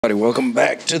Welcome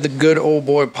back to the Good Old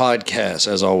Boy Podcast.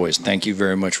 As always, thank you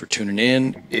very much for tuning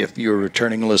in. If you're a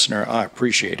returning listener, I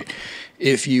appreciate it.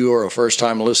 If you are a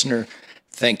first-time listener,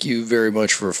 thank you very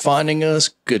much for finding us.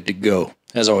 Good to go.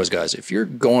 As always, guys, if you're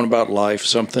going about life,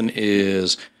 something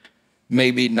is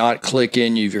maybe not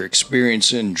clicking, you're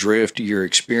experiencing drift, you're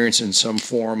experiencing some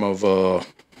form of, I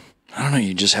don't know,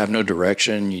 you just have no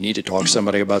direction, you need to talk to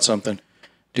somebody about something,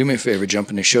 do me a favor,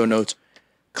 jump in the show notes,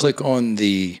 click on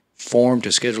the form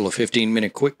to schedule a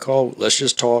 15-minute quick call. Let's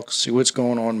just talk, see what's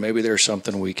going on. Maybe there's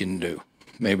something we can do.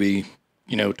 Maybe,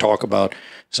 talk about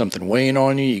something weighing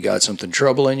on you. You got something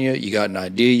troubling you. You got an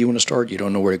idea you want to start. You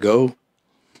don't know where to go.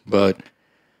 But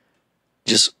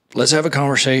just let's have a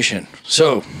conversation.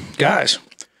 So, guys,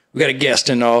 we got a guest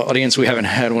in the audience. We haven't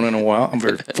had one in a while. I'm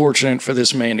very fortunate for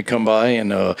this man to come by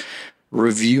and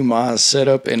review my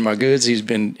setup and my goods. He's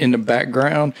been in the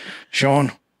background.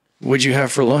 Shawn, what'd you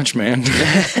have for lunch, man?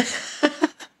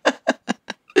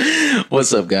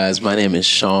 What's up, guys? My name is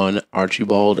Shaw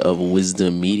Achibald of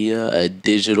Wzdm Media, a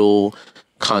digital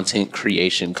content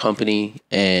creation company.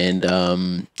 And,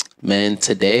 man,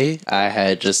 today I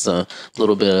had just a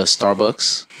little bit of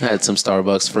Starbucks. I had some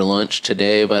Starbucks for lunch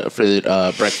today, but for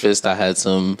breakfast I had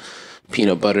some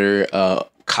peanut butter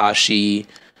kashi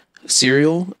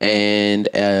cereal and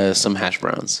some hash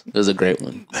browns. It was a great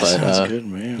one. That sounds good,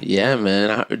 man. Yeah,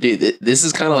 man. Dude, this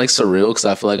is kind of like surreal because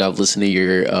I feel like I've listened to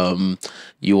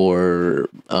your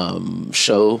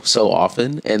show so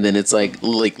often, and then it's like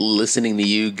listening to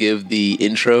you give the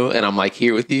intro, and I'm like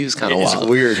here with you. It's kind of wild. It's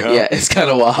weird, huh? Yeah, it's kind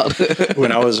of wild.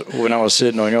 when I was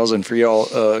sitting on y'all's, and for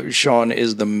y'all, Shawn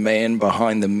is the man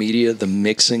behind the media, the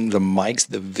mixing, the mics,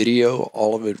 the video,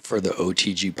 all of it for the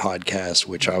OTG podcast,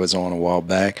 which I was on a while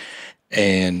back.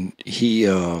 And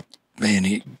you've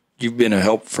been a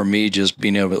help for me just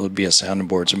being able to be a sounding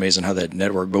board. It's amazing how that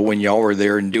network. But when y'all were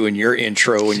there and doing your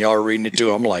intro and y'all were reading it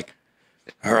too, I'm like,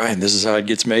 all right, this is how it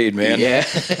gets made, man. Yeah.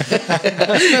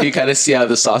 You kind of see how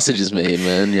the sausage is made,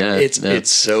 man. Yeah. It's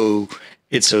so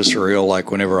surreal.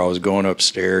 Like whenever I was going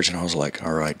upstairs and I was like,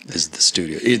 all right, this is the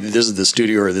studio. This is the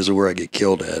studio or this is where I get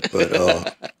killed at.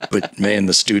 But man,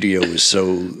 the studio was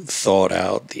so thought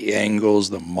out. The angles,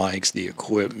 the mics, the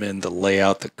equipment, the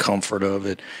layout, the comfort of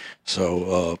it.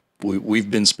 So we've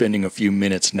been spending a few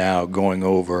minutes now going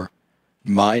over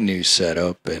my new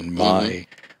setup and my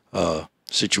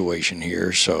situation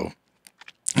here. So,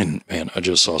 and man, I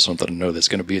just saw something I know that's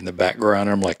going to be in the background.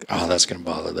 And I'm like, oh, that's going to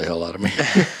bother the hell out of me.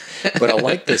 But I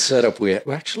like the setup we have.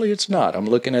 Well, actually, it's not. I'm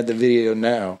looking at the video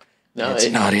now. No, it's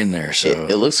not in there. So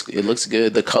it looks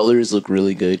good. The colors look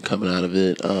really good coming out of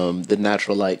it. The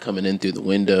natural light coming in through the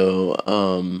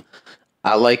window.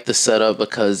 I like the setup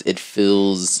because it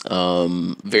feels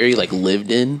very like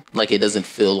lived in. Like it doesn't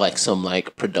feel like some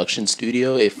like production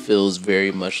studio. It feels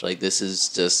very much like this is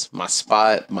just my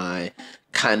spot, my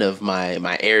kind of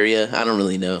my area. I don't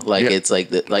really know. Like it's like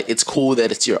it's cool that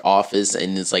it's your office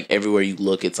and it's like everywhere you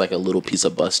look, it's like a little piece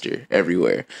of Buster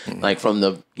everywhere. Like from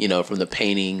the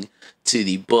painting to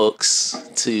the books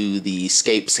to the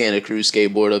Santa Cruz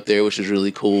skateboard up there, which is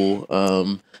really cool.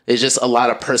 It's just a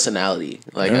lot of personality.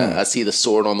 Like I see the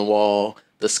sword on the wall,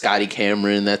 the Scotty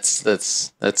Cameron. That's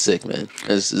sick, man.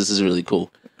 This is really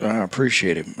cool. I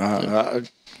appreciate it.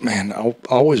 Man, I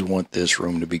always want this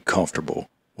room to be comfortable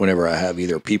whenever I have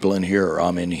either people in here or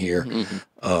I'm in here.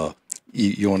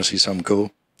 You want to see something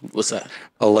cool? What's that?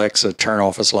 Alexa, turn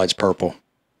office lights purple.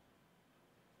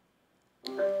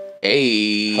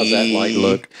 Hey. How's that light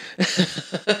look?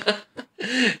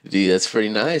 Dude, that's pretty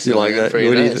nice. You like that?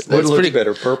 What looks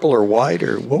better, purple or white,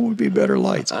 or what would be better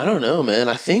lights? I don't know, man.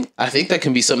 I think that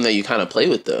can be something that you kind of play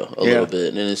with though a little bit,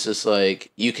 and it's just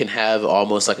like you can have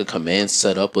almost like a command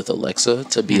set up with Alexa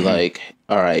to be like,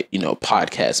 all right,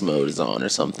 podcast mode is on or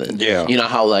something. Yeah. You know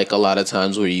how like a lot of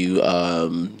times where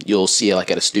you'll see it like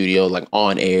at a studio like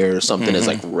on air or something is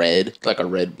like red, like a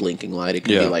red blinking light. It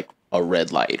could be like a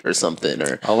red light or something,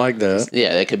 or I like that.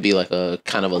 Yeah, that could be like a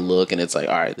kind of a look, and it's like,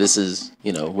 all right, this is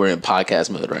we're in podcast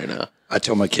mode right now. I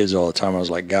tell my kids all the time, I was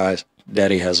like, guys,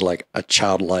 Daddy has like a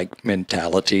childlike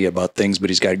mentality about things, but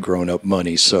he's got grown up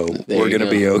money, so we're gonna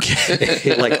be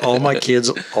okay. Like all my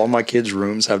kids'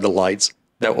 rooms have the lights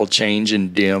that will change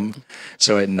and dim.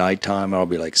 So at nighttime, I'll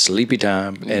be like sleepy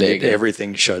time, and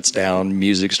everything shuts down.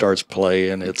 Music starts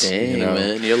playing. It's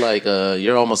man, you're like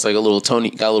you're almost like a little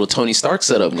Tony Stark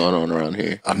setup going on around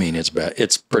here. I mean, it's bad.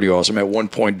 It's pretty awesome. At one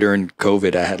point during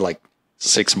COVID, I had like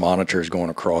 6 monitors going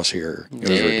across here. It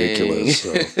was ridiculous.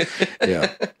 So,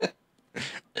 yeah.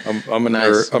 I'm a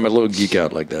Nice. nerd. I'm a little geek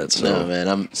out like that. So No, man,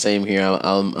 I'm same here.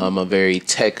 I'm a very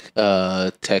tech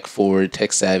forward,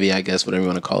 tech savvy, I guess, whatever you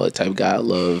want to call it, type guy. I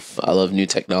love new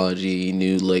technology,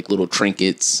 new like little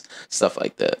trinkets, stuff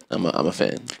like that. I'm a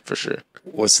fan for sure.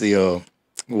 what's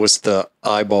the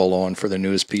eyeball on for the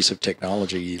newest piece of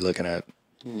technology you looking at?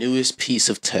 Newest piece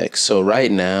of tech. So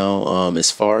right now,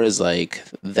 as far as like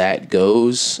that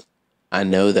goes, I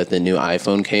know that the new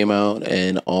iPhone came out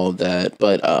and all that,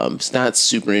 but it's not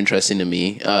super interesting to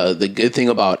me. The good thing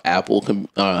about Apple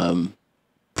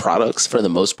products, for the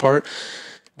most part,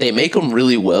 they make them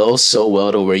really well, so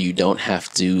well to where you don't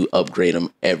have to upgrade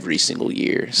them every single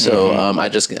year. So I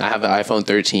have an iPhone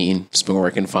 13. It's been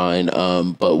working fine.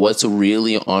 But what's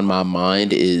really on my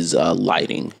mind is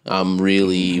lighting. I'm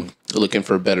really looking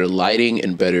for better lighting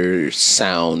and better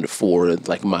sound for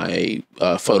like my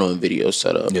photo and video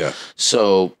setup. Yeah.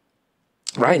 So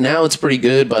right now it's pretty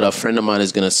good, but a friend of mine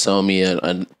is going to sell me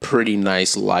a pretty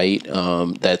nice light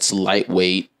that's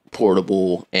lightweight,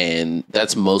 portable, and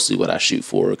that's mostly what I shoot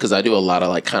for, because I do a lot of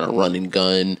like kind of run and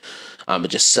gun.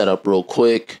 Just set up real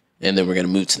quick, and then we're going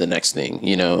to move to the next thing,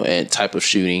 and type of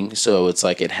shooting. So it's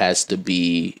like it has to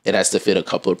fit a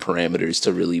couple of parameters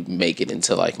to really make it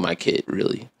into like my kit,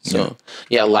 really. So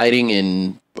yeah, lighting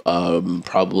and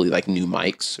probably like new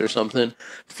mics or something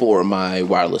for my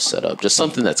wireless setup. Just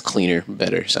something that's cleaner,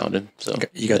 better sounding. So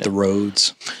You got the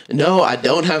Rhodes. no, I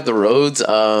don't have the Rhodes.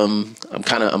 I'm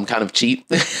kind of cheap.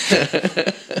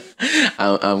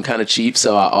 I'm kind of cheap,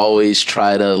 so I always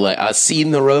try to like. I've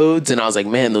seen the Rhodes, and I was like,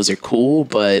 man, those are cool,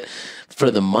 but for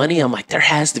the money, I'm like, there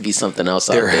has to be something else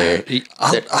out there.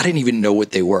 I didn't even know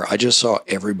what they were. I just saw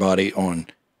everybody on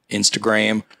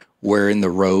Instagram wearing the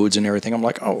Rhodes and everything. I'm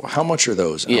like, oh, how much are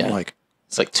those? And I'm like,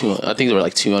 it's like $200. I think they were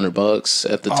like $200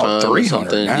 at the time. $300 or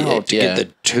something. now to get the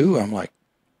two. I'm like,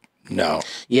 no.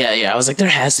 Yeah. I was like, there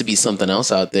has to be something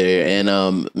else out there.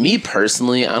 And me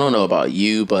personally, I don't know about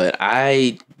you, but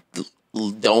I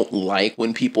don't like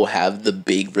when people have the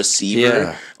big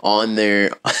receiver on their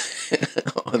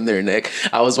on their neck.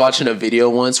 I was watching a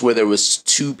video once where there was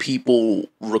two people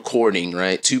recording,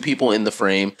 right? Two people in the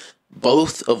frame,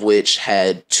 both of which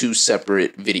had two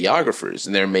separate videographers,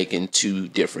 and they're making two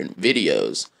different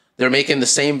videos. They're making the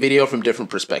same video from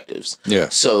different perspectives. Yeah.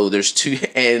 So there's two,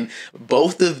 and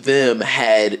both of them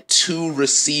had two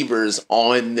receivers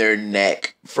on their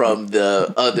neck from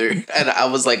the other. And I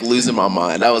was like losing my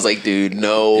mind. I was like, dude,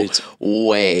 no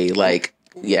way. Like,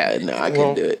 yeah, no, I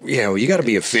couldn't do it. Yeah, well, you got to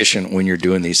be efficient when you're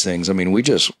doing these things. I mean,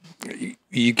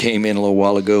 you came in a little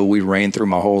while ago. We ran through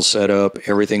my whole setup,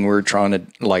 everything we're trying to,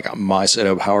 like my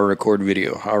setup, how I record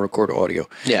video, how I record audio.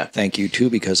 Yeah. Thank you,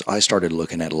 too, because I started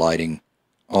looking at lighting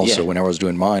also when I was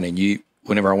doing mine. And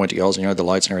whenever I went to y'all's and you had the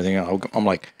lights and everything, I'm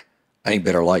like, I need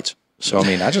better lights. So, I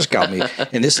mean, I just got me,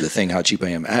 and this is the thing, how cheap I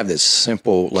am. I have this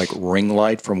simple, like, ring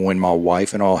light from when my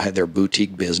wife and all had their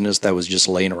boutique business that was just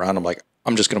laying around. I'm like,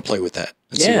 I'm just going to play with that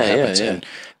and see what happens. Yeah. And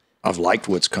I've liked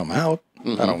what's come out.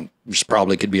 This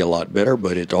probably could be a lot better,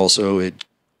 but it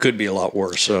could be a lot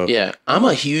worse. So yeah, I'm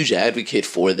a huge advocate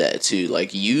for that too.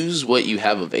 Like, use what you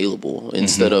have available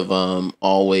instead of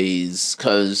always,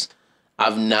 because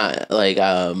I've not like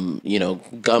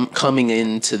coming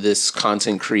into this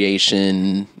content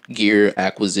creation, gear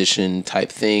acquisition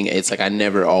type thing. It's like I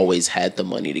never always had the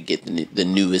money to get the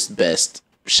newest, best,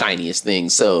 shiniest thing.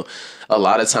 So a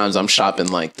lot of times I'm shopping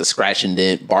like the scratch and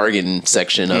dent bargain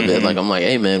section of it. Like, I'm like,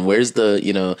 hey man, where's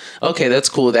the, okay, that's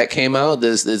cool. That came out.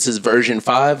 This is version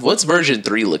 5. What's version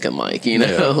 3 looking like?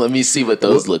 Let me see what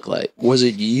those look like. Was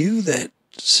it you that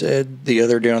said the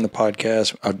other day on the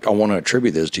podcast, I want to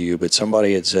attribute this to you, but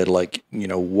somebody had said, like,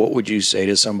 what would you say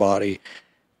to somebody?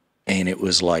 And it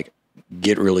was like,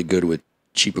 get really good with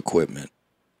cheap equipment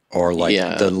or like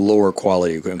the lower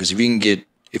quality equipment. Because if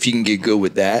you can get good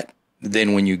with that,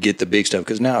 then when you get the big stuff,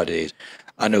 because nowadays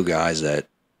I know guys that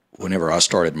whenever I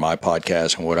started my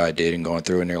podcast and what I did and going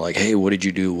through, and they're like, hey, what did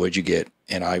you do? What'd you get?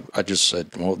 And I just said,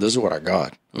 well, this is what I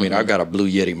got. I mean, I've got a Blue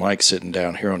Yeti mic sitting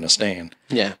down here on the stand.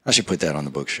 Yeah. I should put that on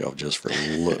the bookshelf just for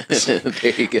looks. There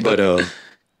you go.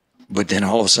 But then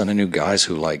all of a sudden I knew guys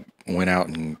who like went out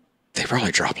and they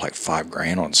probably dropped like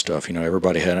 $5,000 on stuff.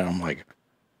 Everybody had it. I'm like,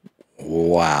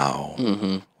 wow.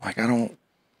 Like,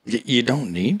 you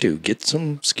don't need to get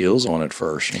some skills on it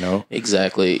first,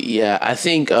 Exactly. Yeah. I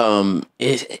think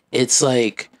it's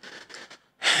like,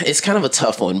 it's kind of a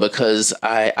tough one because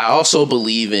I also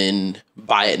believe in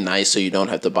buy it nice so you don't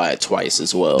have to buy it twice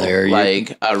as well. I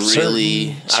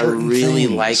really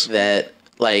like that.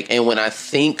 Like, and when I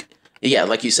think,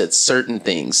 like you said, certain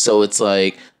things. So it's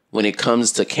like when it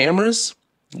comes to cameras,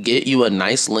 get you a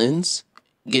nice lens,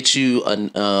 get you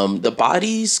the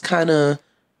body's kind of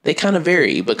They kind of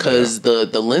vary because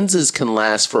the lenses can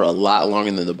last for a lot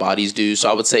longer than the bodies do. So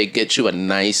I would say get you a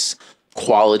nice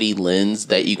quality lens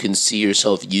that you can see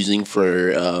yourself using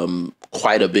for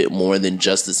quite a bit more than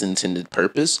just its intended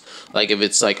purpose. Like if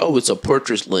it's like, oh, it's a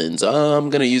portrait lens, I'm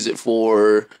going to use it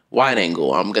for wide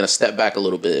angle. I'm going to step back a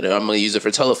little bit. I'm going to use it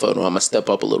for telephoto. I'm going to step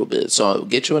up a little bit. So I'll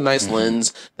get you a nice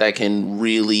lens that can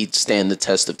really stand the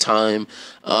test of time.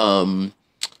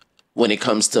 When it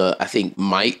comes to, I think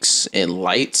mics and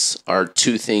lights are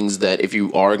two things that if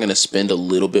you are going to spend a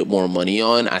little bit more money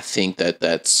on, I think that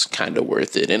that's kind of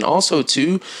worth it. And also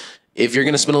too, if you're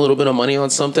going to spend a little bit of money on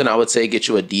something, I would say get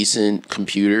you a decent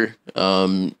computer.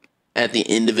 At the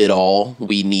end of it all,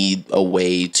 we need a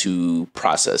way to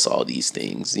process all these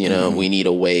things. You know, we need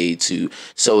a way to,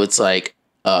 so it's like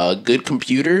a good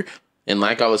computer. And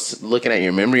like I was looking at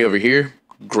your memory over here,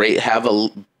 great. Have a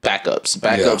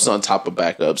backups on top of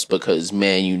backups, because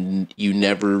man, you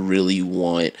never really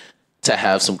want to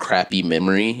have some crappy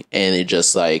memory and it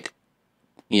just like,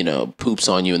 you know, poops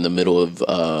on you in the middle of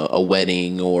a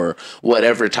wedding or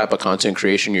whatever type of content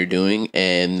creation you're doing,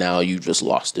 and now you just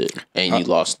lost it and you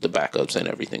lost the backups and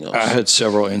everything else. I had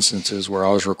several instances where I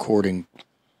was recording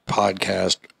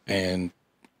podcast and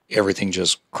everything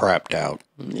just crapped out,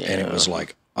 and it was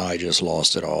like, I just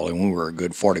lost it all, and we were a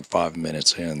good 45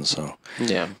 minutes in. So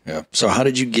yeah. So how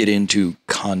did you get into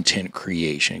content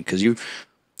creation? Because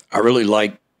I really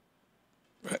like.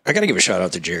 I got to give a shout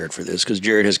out to Jared for this, because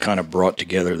Jared has kind of brought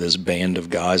together this band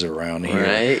of guys around here,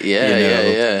 right?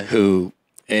 Yeah. Who,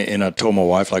 and I told my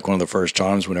wife, like, one of the first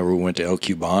times whenever we went to El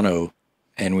Cubano,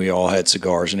 and we all had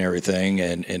cigars and everything,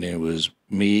 and it was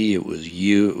me, it was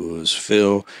you, it was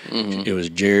Phil, it was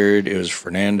Jared, it was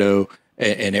Fernando,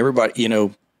 and everybody, you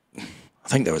know. I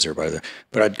think that was everybody there.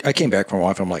 But I came back from my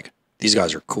wife, and I'm like, these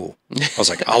guys are cool. I was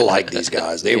like, I like these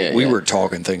guys. We were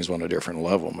talking things on a different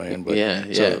level, man. But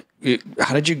so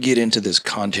how did you get into this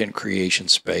content creation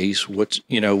space? What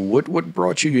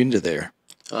brought you into there?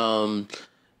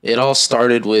 It all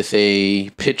started with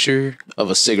a picture of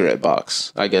a cigarette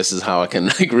box, I guess is how I can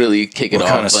like really kick it off. What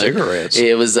kind of cigarettes?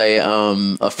 It was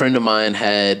a friend of mine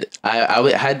had,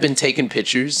 I had been taking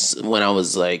pictures when I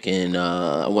was like in,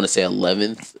 I want to say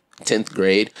 11th, 10th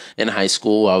grade in high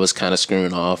school. I was kind of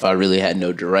screwing off. I really had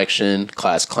no direction,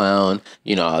 class clown,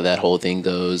 you know, how that whole thing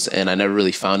goes. And I never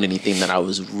really found anything that I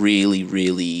was really,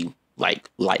 really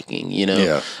liking, you know?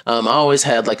 Yeah. I always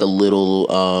had like a little,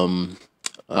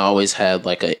 I always had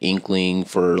like an inkling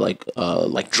for like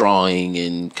drawing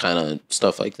and kind of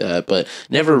stuff like that, but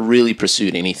never really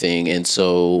pursued anything. And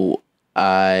so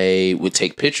I would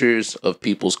take pictures of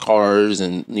people's cars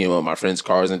and, you know, my friends'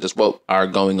 cars and just what are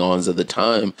going ons at the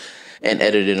time, and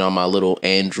edit it on my little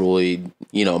Android,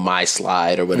 you know, my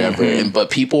slide or whatever. But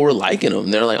people were liking them.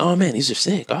 They're like, oh man, these are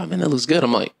sick. Oh man, that looks good.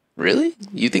 I'm like, really?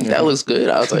 You think that looks good?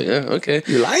 I was like, yeah, okay.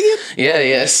 You like it?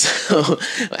 Yeah. So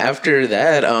after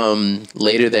that,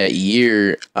 later that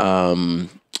year, my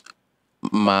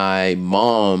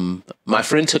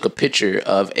friend took a picture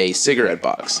of a cigarette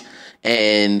box,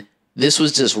 and this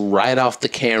was just right off the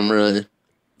camera,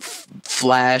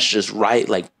 flash, just right,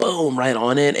 like boom, right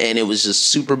on it. And it was just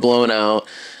super blown out.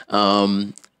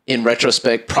 In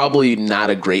retrospect, probably not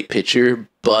a great picture,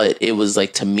 but it was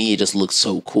like, to me, it just looked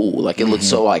so cool. Like it looked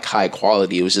so like high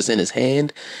quality. It was just in his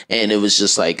hand, and it was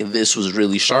just like, this was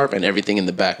really sharp, and everything in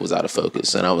the back was out of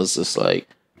focus. And I was just like,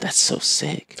 that's so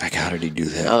sick. Like, how did he do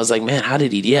that? I was like, man, what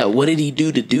did he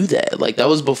do to do that? Like, that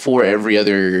was before every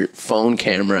other phone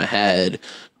camera had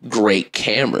great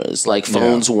cameras. Like,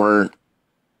 phones weren't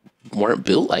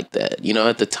built like that, you know,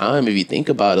 at the time. If you think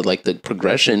about it, like the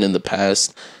progression in the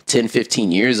past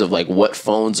 10-15 years of like what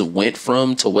phones went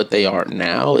from to what they are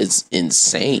now is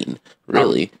insane,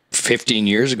 really. 15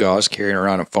 years ago I was carrying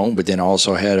around a phone, but then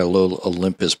also had a little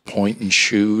Olympus point and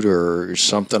shoot or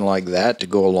something like that to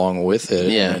go along with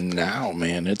it. And now,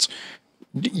 man, it's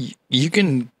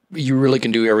you really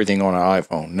can do everything on an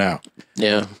iPhone now.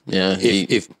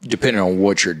 If depending on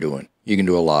what you're doing, you can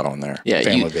do a lot on there.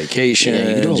 Family vacation. You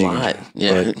can do a lot.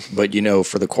 But you know,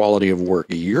 for the quality of work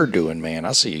you're doing, man,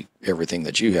 I see everything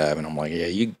that you have, and I'm like,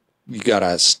 you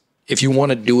gotta, if you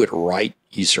want to do it right,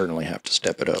 you certainly have to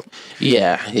step it up.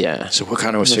 Yeah. So what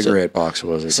kind of a cigarette box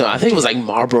was it? So I think it was like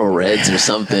Marlboro Reds or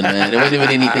something, man. It wasn't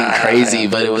even anything crazy,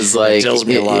 but it was like... It tells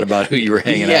me a lot about who you were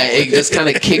hanging out with. Yeah, it just kind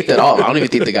of kicked it off. I don't even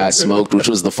think the guy smoked, which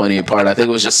was the funny part. I think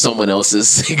it was just someone else's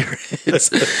cigarettes.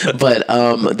 But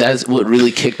that's what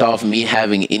really kicked off me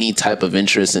having any type of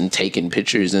interest in taking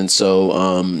pictures. And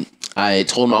so I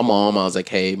told my mom, I was like,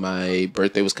 hey, my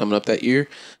birthday was coming up that year.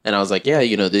 And I was like, yeah,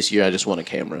 you know, this year I just want a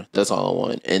camera. That's all I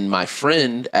want. And my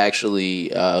friend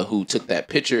actually, who took that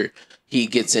picture, he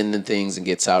gets into things and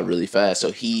gets out really fast.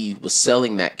 So he was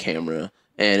selling that camera,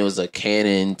 and it was a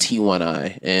Canon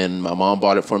T1i, and my mom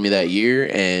bought it for me that year,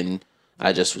 and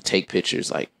I just would take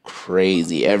pictures like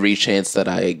crazy. Every chance that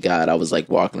I got, I was like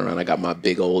walking around. I got my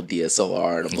big old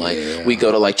DSLR, and I'm like, we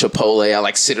go to like Chipotle. I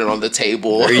like sit it on the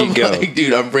table. There you go. Like,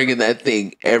 dude, I'm bringing that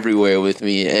thing everywhere with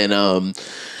me. And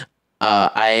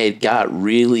I got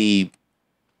really,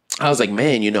 I was like,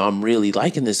 man, I'm really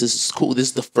liking this. This is cool. This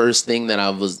is the first thing that I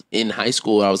was in high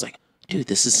school. I was like, dude,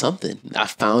 this is something. I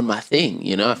found my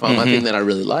thing. I found my thing that I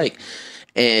really like.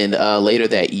 And later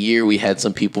that year, we had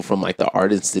some people from like the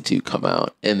Art Institute come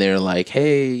out, and they're like,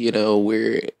 "Hey, we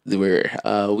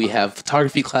have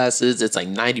photography classes. It's like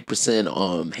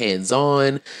 90% hands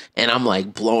on." And I'm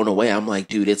like blown away. I'm like,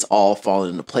 dude, it's all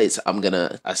falling into place.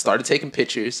 I started taking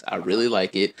pictures. I really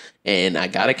like it, and I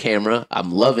got a camera.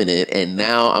 I'm loving it, and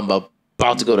now I'm about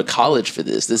to go to college for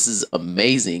this. This is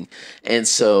amazing. And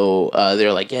so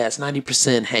they're like, yeah, it's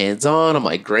 90% hands-on. I'm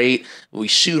like, great. We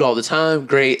shoot all the time.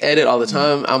 Great. Edit all the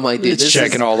time. I'm like, dude, this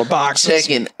checking all the boxes.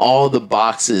 Checking all the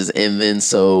boxes. And then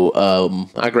so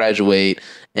I graduate,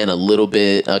 and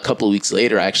a couple of weeks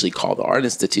later, I actually called the Art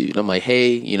Institute. I'm like,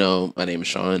 hey, my name is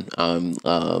Shawn. I'm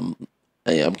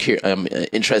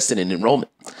interested in enrollment.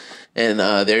 And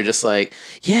they're just like,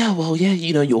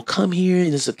 you'll come here,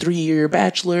 and it's a 3-year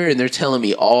bachelor, and they're telling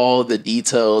me all the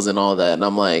details and all that. And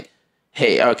I'm like,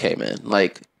 hey, okay, man,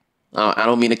 like, I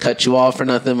don't mean to cut you off or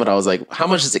nothing, but I was like, how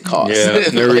much does it cost? Yeah,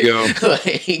 there we go.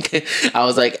 I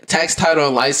was like, tax, title,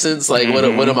 and license, like, what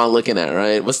am I looking at,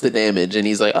 right? What's the damage? And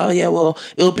he's like, oh, yeah, well,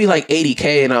 it'll be like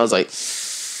 $80K. And I was like,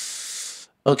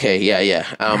 okay, yeah.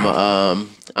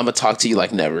 I'm gonna talk to you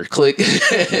like never. Click.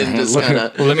 And just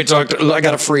let me talk. I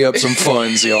gotta free up some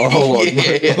funds, y'all. Hold on.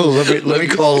 Yeah. let me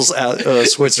call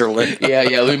Switzerland. yeah.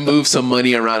 Let me move some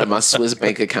money around in my Swiss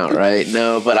bank account, right?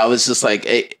 No, but I was just like,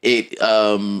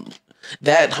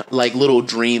 that like little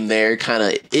dream there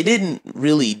it didn't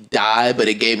really die, but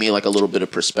it gave me like a little bit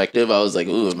of perspective. I was like,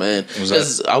 ooh, man,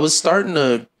 because I was starting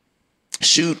to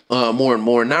shoot more and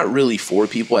more, not really for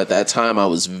people at that time. I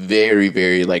was very,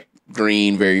 very like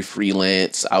green, very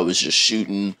freelance. I was just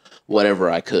shooting whatever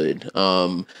I could.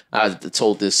 I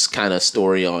told this kind of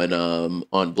story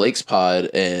on Blake's pod,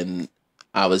 and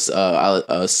I was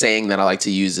saying that I like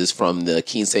to use this from the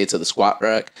Keen to the squat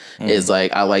rack. Is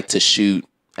like, I like to shoot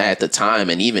at the time,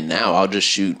 and even now I'll just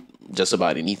shoot just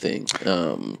about anything.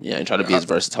 And try to be as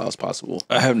versatile as possible.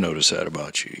 I have noticed that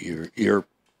about you.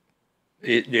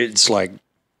 It's like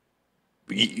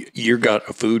you got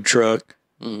a food truck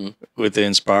with the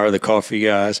Inspire the Coffee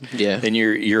guys. Yeah. Then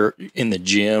you're in the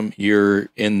gym. You've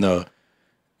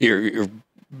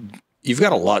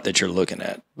got a lot that you're looking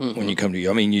at when you come to you.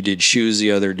 I mean, you did shoes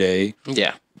the other day.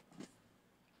 Yeah.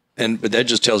 But that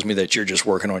just tells me that you're just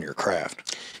working on your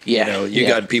craft. Yeah. You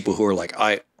got people who are like,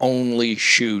 I only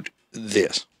shoot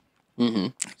this.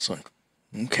 It's like,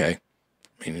 okay.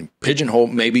 I mean, pigeonhole,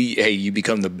 maybe, hey, you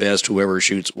become the best whoever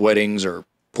shoots weddings or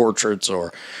portraits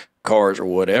or cars or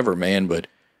whatever, man. But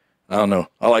I don't know.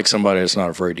 I like somebody that's not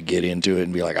afraid to get into it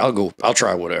and be like, I'll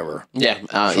try whatever. Yeah.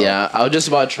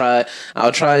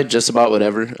 I'll try just about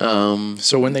whatever.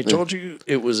 So when they told you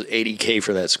it was $80K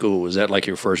for that school, was that like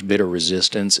your first bit of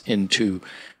resistance into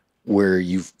where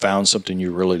you found something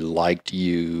you really liked,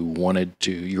 you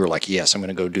were like, yes, I'm going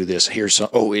to go do this. It's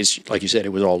like you said, it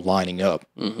was all lining up.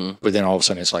 But then all of a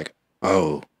sudden it's like,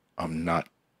 oh,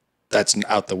 that's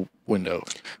out the window.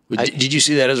 Did you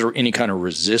see that as any kind of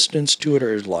resistance to it,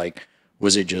 or like,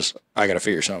 was it just, I got to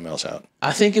figure something else out?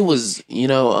 I think it was,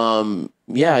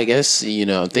 I guess,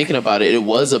 thinking about it, it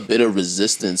was a bit of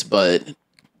resistance, but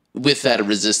with that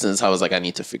resistance, I was like, I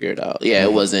need to figure it out. Yeah,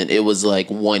 it was like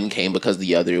one came because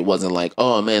the other. It wasn't like,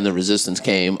 oh man, the resistance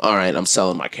came. All right, I'm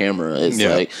selling my camera.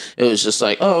 Like, it was just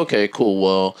like, oh, okay, cool.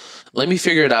 Well, let me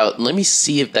figure it out. Let me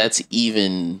see if that's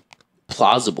even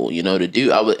plausible, to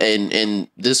do. And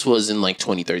this was in like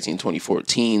 2013,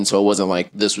 2014. So it wasn't like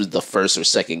this was the first or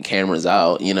second cameras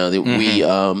out. We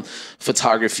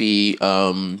photography,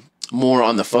 more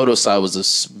on the photo side, was a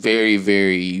very,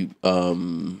 very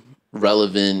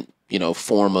relevant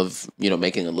form of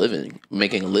making a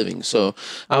living. So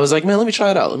I was like, man, let me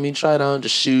try it out and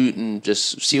just shoot and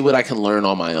just see what I can learn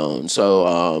on my own.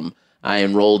 So I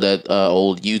enrolled at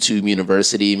old YouTube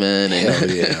University, man. And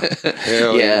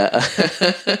Hell yeah.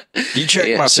 You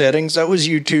checked my settings. That was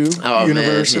YouTube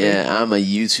University. Man, yeah, I'm a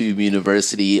YouTube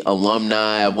University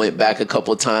alumni. I went back a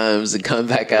couple times and come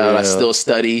back out. I still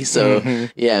study. So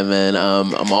yeah, man,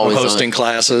 I'm always hosting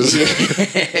classes.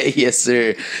 Yes,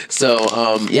 sir. So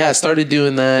I started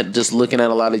doing that, just looking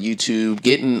at a lot of YouTube,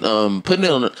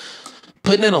 putting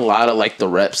putting in a lot of like the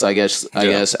reps, I guess,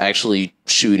 actually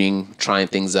shooting, trying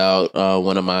things out.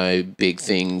 One of my big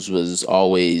things was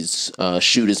always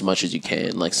shoot as much as you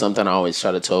can. Like something I always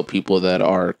try to tell people that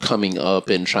are coming up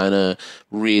and trying to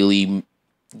really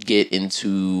get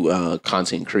into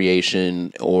content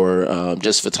creation or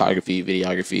just photography,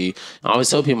 videography. I always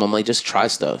tell people, I'm like, just try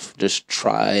stuff. Just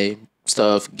try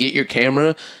stuff, get your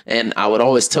camera. And I would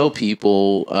always tell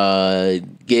people,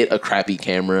 get a crappy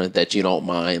camera that you don't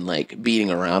mind like beating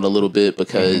around a little bit,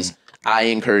 because I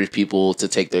encourage people to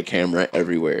take their camera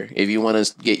everywhere. If you want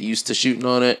to get used to shooting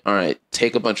on it, all right,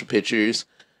 take a bunch of pictures.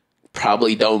 They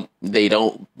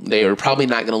are probably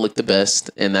not going to look the best,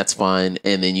 and that's fine.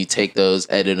 And then you take those,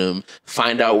 edit them,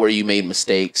 find out where you made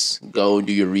mistakes, go and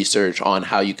do your research on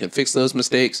how you can fix those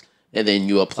mistakes, and then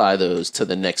you apply those to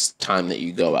the next time that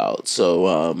you go out.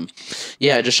 So,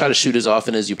 just try to shoot as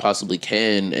often as you possibly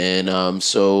can. And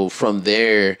so from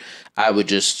there, I would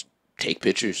just take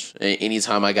pictures.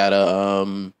 Anytime I got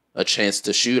a chance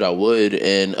to shoot, I would.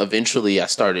 And eventually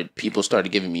people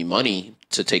started giving me money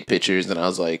to take pictures, and I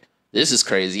was like, this is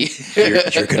crazy.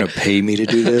 You're going to pay me to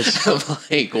do this? I'm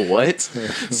like, what?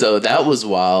 So that was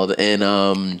wild.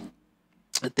 And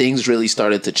things really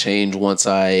started to change once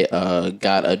I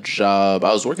got a job.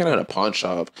 I was working at a pawn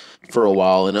shop for a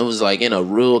while, and it was like in a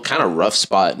real kind of rough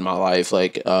spot in my life.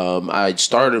 Like I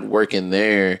started working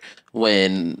there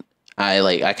when I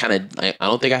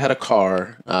don't think I had a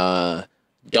car.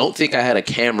 Don't think I had a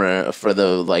camera for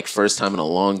the first time in a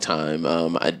long time.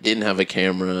 I didn't have a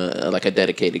camera, like a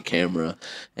dedicated camera,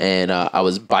 and I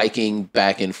was biking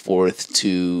back and forth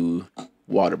to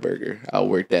Whataburger. I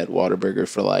worked at Whataburger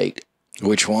for like.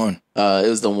 Which one? It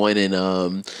was the one in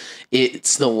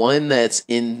it's the one that's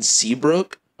in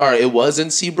Seabrook. Or it was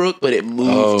in Seabrook, but it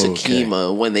moved to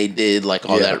Kemah when they did like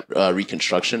all that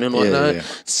reconstruction and whatnot. Yeah.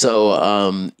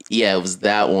 So it was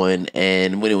that one.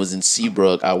 And when it was in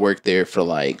Seabrook, I worked there for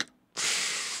like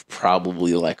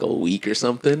probably like a week or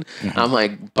something. Mm-hmm. I'm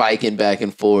like biking back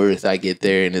and forth. I get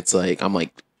there and it's like,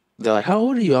 they're like, how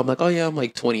old are you? I'm like, oh yeah, I'm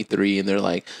like 23. And they're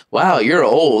like, wow, you're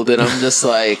old. And I'm just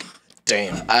like,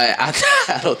 damn,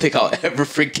 I don't think I'll ever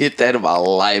forget that in my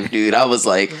life, dude. I was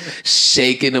like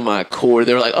shaking in my core.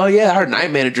 They were like, oh yeah, our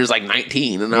night manager's like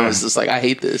 19. And I was just like, I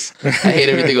hate this. I hate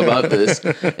everything about this.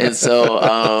 And so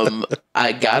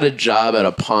I got a job at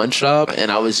a pawn shop,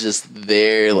 and I was just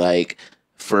there like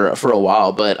for a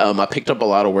while. But I picked up a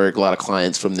lot of work, a lot of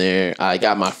clients from there. I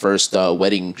got my first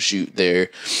wedding shoot there.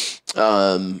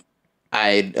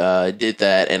 I did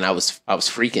that, and I was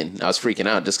freaking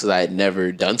out just because I had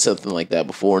never done something like that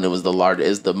before, and it was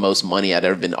the most money I'd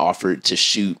ever been offered to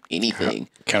shoot anything.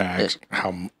 Can I ask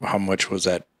how much was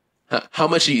that? How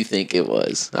much do you think it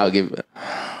was? I'll give it.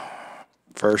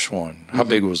 First one. How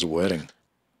big was the wedding?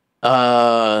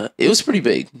 It was pretty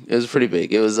big.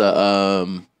 It was a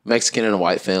Mexican and a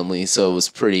white family, so it was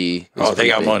pretty. They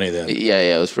got big. Money then.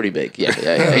 Yeah, it was pretty big. Yeah.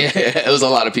 It was a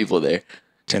lot of people there.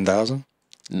 10,000.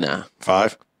 Nah.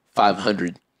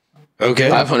 500. Okay.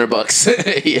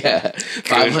 $500. Yeah.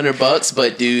 $500.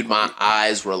 But dude, my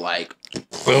eyes were like,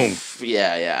 boom.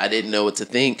 Yeah. I didn't know what to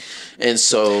think. And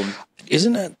so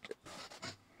isn't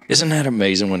that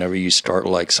amazing whenever you start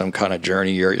like some kind of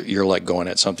journey, you're like going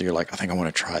at something, you're like, I think I want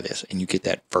to try this. And you get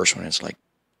that first one. It's like,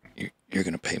 you're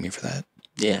going to pay me for that.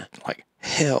 Yeah. Like,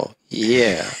 hell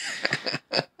yeah.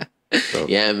 So.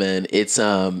 Yeah, man. It's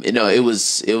it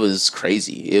was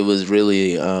crazy. It was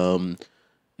really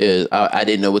I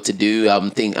didn't know what to do. I'm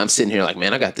sitting here like,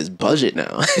 man, I got this budget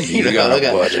now. I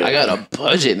got a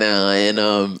budget now.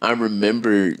 And I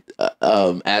remember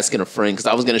asking a friend, because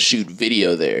I was gonna shoot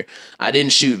video there. I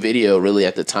didn't shoot video really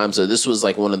at the time, so this was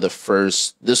like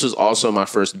this was also my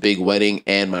first big wedding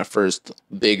and my first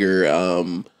bigger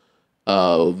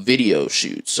video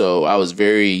shoot. So I was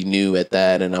very new at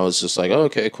that, and I was just like, oh,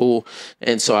 okay, cool.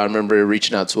 And so I remember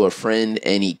reaching out to a friend,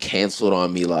 and he canceled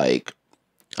on me like,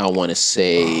 I want to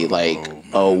say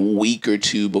a week or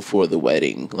two before the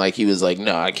wedding. Like he was like,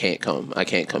 no, I can't come. I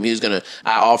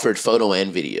offered photo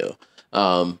and video.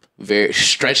 Very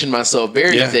stretching myself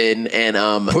very thin, and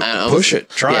push it,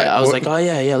 try it. I was like, oh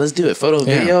yeah, let's do it. Photo and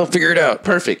video, figure it out.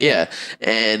 Perfect. Yeah.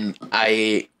 And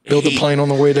build the plane on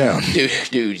the way down.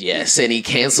 Dude, yes. And he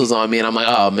cancels on me, and I'm like,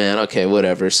 oh man, okay,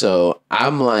 whatever. So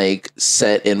I'm like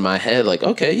set in my head, like,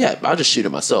 okay, yeah, I'll just shoot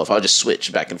it myself. I'll just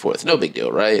switch back and forth. No big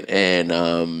deal, right?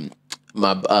 And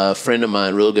my friend of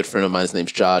mine, real good friend of mine, his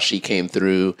name's Josh. He came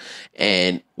through,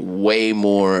 and way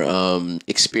more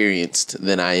experienced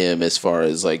than I am as far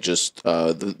as like just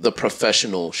the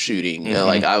professional shooting. Mm-hmm.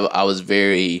 Like I was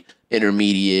very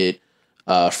intermediate.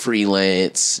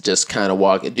 freelance, just kind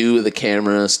of do the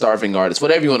camera, starving artist,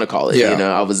 whatever you want to call it. Yeah. You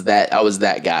know, I was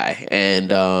that guy.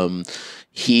 And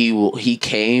he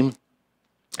came,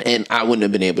 and I wouldn't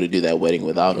have been able to do that wedding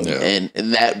without him. Yeah.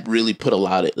 And that really put a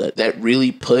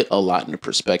lot into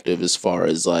perspective as far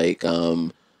as like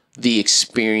the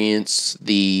experience,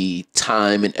 the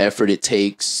time and effort it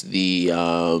takes, the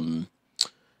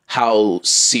how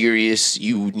serious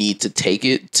you need to take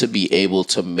it to be able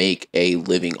to make a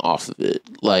living off of it.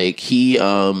 Like he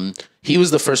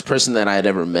was the first person that I had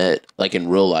ever met, like in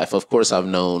real life. Of course, I've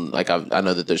known, like I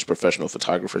know that there's professional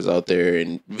photographers out there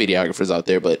and videographers out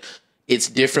there, but it's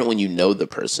different when you know the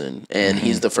person. And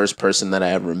he's the first person that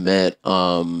I ever met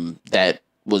that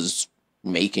was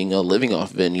making a living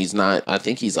off of it. And he's not. I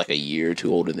think he's like a year or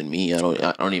two older than me. I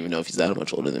don't even know if he's that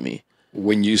much older than me.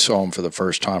 When you saw him for the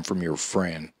first time from your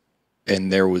friend,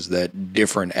 and there was that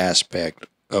different aspect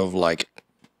of like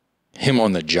him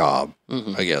on the job,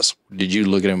 I guess. Did you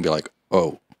look at him and be like,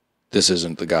 oh, this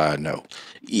isn't the guy I know?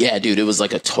 Yeah, dude, it was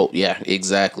like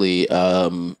exactly.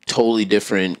 Totally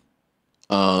different.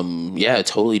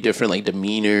 Totally different, like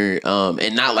demeanor.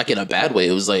 And not like in a bad way.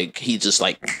 It was like he just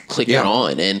like clicked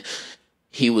on, and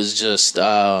he was just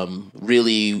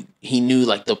really, he knew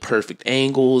like the perfect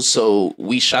angles. So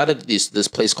we shot at this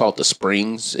place called The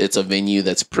Springs. It's a venue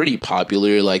that's pretty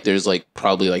popular. Like there's like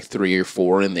probably like 3 or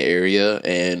 4 in the area,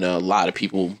 and a lot of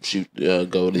people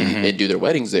go to and do their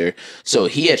weddings there. So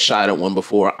he had shot at one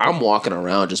before. I'm walking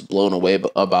around just blown away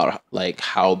about like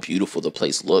how beautiful the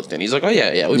place looked. And he's like, oh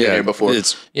yeah, we've been here before.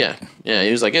 Yeah.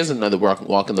 He was like, it's another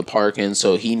walk in the park. And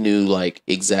so he knew like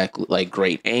exactly like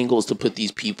great angles to put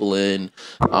these people in,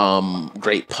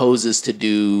 great poses to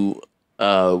do,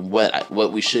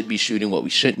 what we should be shooting, what we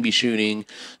shouldn't be shooting.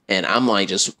 And I'm like,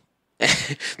 just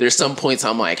there's some points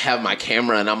I'm like, have my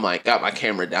camera, and I'm like, got my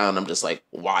camera down, I'm just like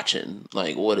watching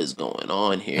like what is going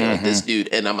on here. Like this dude,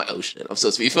 and I'm like, oh shit, I'm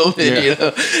supposed to be filming, you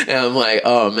know. And I'm like,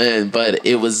 oh man. But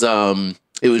it was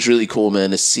really cool, man,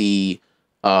 to see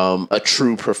a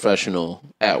true professional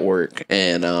at work.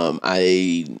 And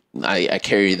I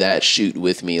carry that shoot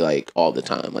with me like all the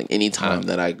time. Like anytime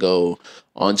that I go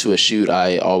onto a shoot,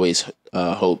 I always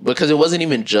hope, because it wasn't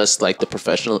even just like the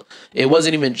professional, it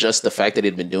wasn't even just the fact that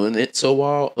he'd been doing it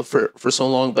for so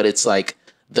long, but it's like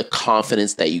the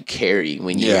confidence that you carry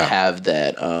when you have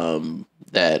that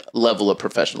that level of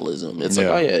professionalism. It's like,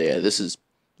 oh yeah, this is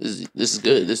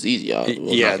good, this is easy.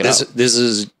 This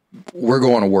is, we're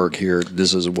going to work here.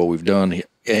 This is what we've done.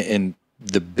 And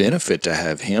the benefit to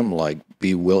have him like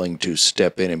be willing to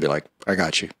step in and be like, I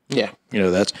got you. Yeah. You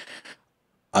know, that's,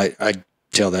 I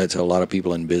tell that to a lot of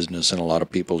people in business and a lot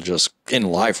of people just in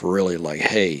life, really, like,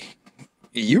 hey,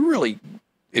 you really,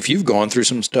 if you've gone through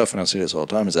some stuff, and I say this all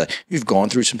the time, is that you've gone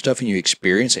through some stuff and you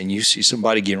experience and you see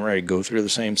somebody getting ready to go through the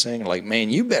same thing, like, man,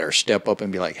 you better step up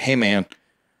and be like, hey man,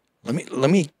 let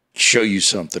me show you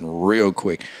something real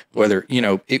quick. Whether, you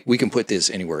know, we can put this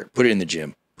anywhere, put it in the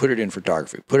gym, put it in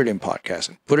photography, put it in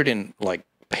podcasting, put it in like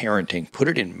parenting, put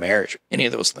it in marriage, any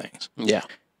of those things. Yeah.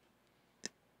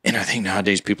 And I think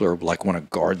nowadays people are like, want to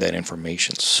guard that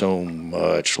information so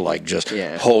much, like just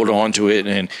hold on to it.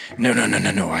 And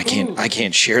no, I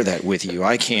can't share that with you.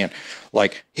 I can't,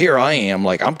 like, here I am,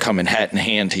 like I'm coming hat in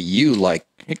hand to you, like,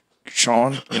 hey,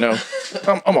 Shawn, you know,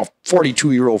 I'm a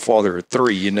 42-year-old father of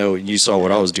 3, you know, and you saw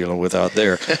what I was dealing with out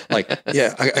there. Like,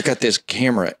 yeah, I got this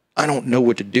camera. I don't know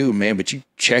what to do, man, but you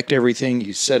checked everything.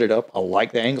 You set it up. I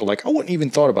like the angle. Like, I wouldn't even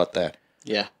thought about that.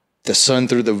 Yeah. The sun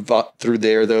through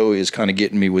there, though, is kind of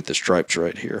getting me with the stripes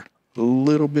right here. A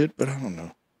little bit, but I don't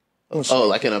know.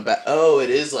 Like in a back. Oh,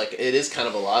 it is kind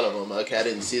of a lot of them. Okay, I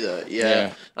didn't see that.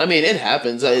 Yeah. I mean, it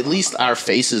happens. At least our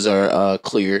faces are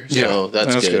clear, so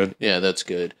that's good. Yeah, that's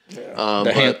good.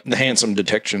 Yeah. The handsome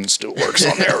detection still works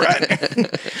on there,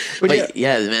 right? but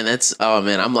yeah, man, that's, oh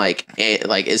man, I'm like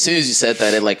as soon as you said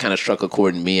that, it like kind of struck a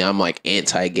chord in me. I'm like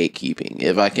anti-gatekeeping.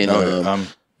 If I can,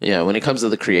 yeah, when it comes to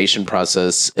the creation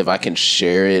process, if I can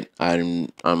share it, I'm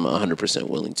 100%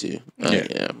 willing to.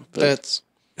 That's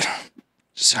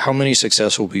how many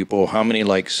successful people, how many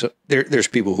there's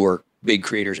people who are big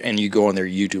creators, and you go on their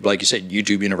YouTube, like you said,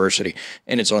 YouTube University,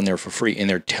 and it's on there for free, and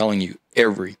they're telling you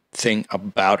everything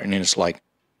about it, and it's like,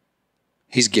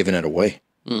 he's giving it away.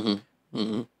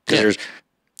 Because there's,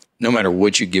 no matter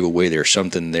what you give away, there's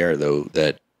something there, though,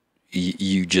 that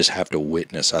you just have to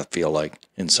witness, I feel like,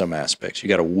 in some aspects. You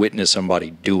got to witness somebody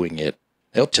doing it.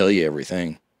 They'll tell you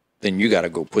everything. Then you got to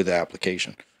go put the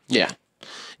application. Yeah.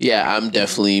 Yeah, I'm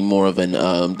definitely more of an.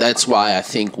 That's why I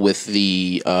think with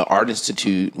the Art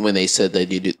Institute, when they said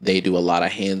they do a lot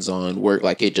of hands-on work,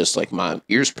 like it just like my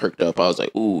ears perked up. I was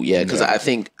like, ooh, yeah, because I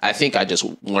think I just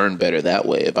learn better that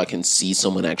way. If I can see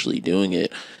someone actually doing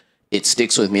it, it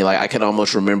sticks with me. Like I can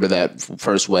almost remember that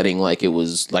first wedding, like it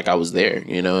was like I was there,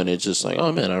 and it's just like,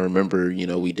 oh man, I remember,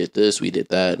 we did this, we did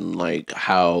that, and like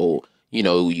how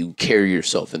you carry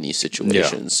yourself in these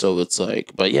situations. Yeah. So it's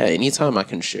like, but yeah, anytime I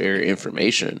can share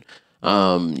information,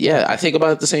 yeah, I think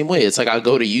about it the same way. It's like I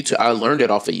go to YouTube. I learned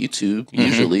it off of YouTube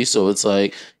usually. So it's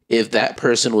like if that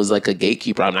person was like a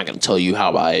gatekeeper, I'm not going to tell you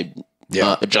how I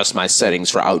adjust my settings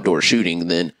for outdoor shooting.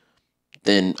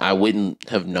 Then I wouldn't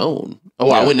have known. Oh,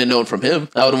 I wouldn't have known from him.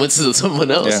 I would have went to someone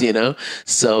else,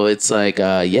 So it's like,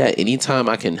 anytime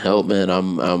I can help, man,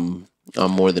 I'm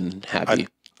more than happy.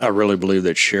 I really believe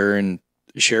that sharing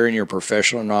your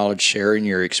professional knowledge, sharing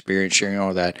your experience, sharing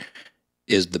all that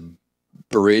is the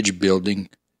bridge building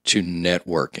to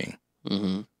networking.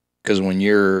 Because when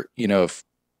you're,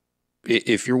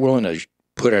 if you're willing to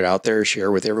put it out there,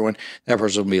 share with everyone, that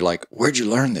person will be like, "Where'd you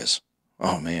learn this?"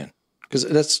 Oh man. Because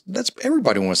that's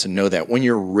everybody wants to know that. When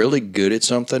you're really good at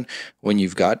something, when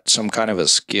you've got some kind of a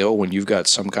skill, when you've got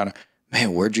some kind of,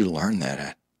 man, where'd you learn that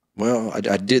at? Well,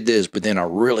 I did this, but then I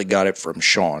really got it from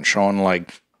Shawn. Shawn,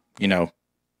 like,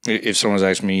 if someone's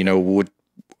asking me,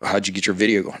 how'd you get your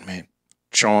video going? Man,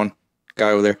 Shawn,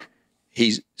 guy over there,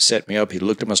 he set me up. He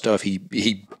looked at my stuff.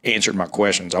 He answered my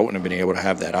questions. I wouldn't have been able to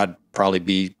have that. I'd probably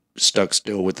be stuck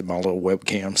still with my little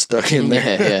webcam stuck in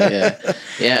there.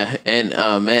 Yeah. And,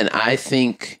 man, I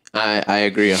think I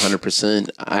agree 100%.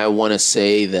 I want to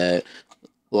say that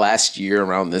last year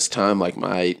around this time, like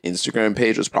my Instagram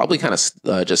page was probably kind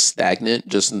of just stagnant.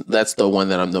 Just that's the one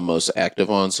that I'm the most active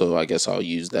on. So I guess I'll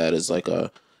use that as like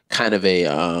a kind of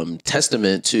a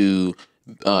testament to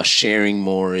sharing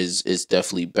more is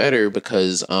definitely better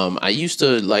because I used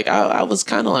to like I was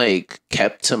kind of like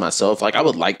kept to myself. Like I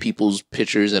would like people's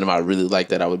pictures, and if I really liked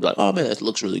that, I would be like, oh man, that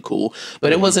looks really cool.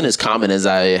 But it wasn't as common as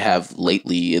I have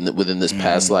lately within this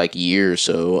past like year or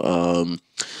so.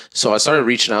 So I started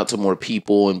reaching out to more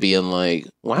people and being like,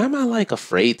 why am I like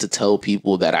afraid to tell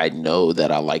people that I know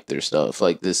that I like their stuff?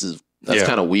 Like that's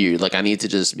kind of weird. Like I need to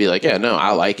just be like, yeah, no,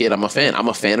 I like it. I'm a fan. I'm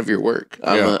a fan of your work.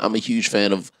 I'm a huge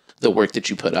fan of the work that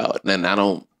you put out. And I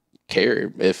don't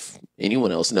care if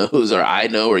anyone else knows or I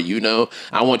know or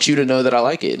I want you to know that I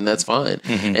like it, and that's fine.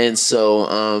 And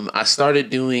so I started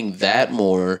doing that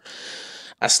more.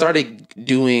 I started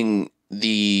doing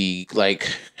the,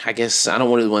 like, I guess I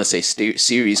don't really want to say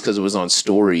series because it was on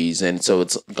stories, and so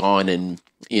it's gone in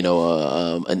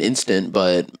an instant,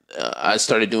 but I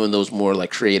started doing those more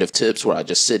like creative tips where I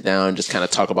just sit down and just kind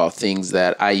of talk about things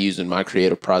that I use in my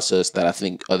creative process that I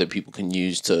think other people can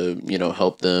use to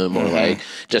help them, or like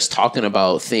just talking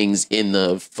about things in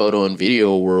the photo and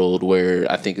video world where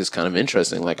I think is kind of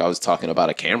interesting. Like I was talking about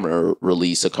a camera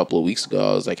release a couple of weeks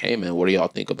ago. I was like, hey man, what do y'all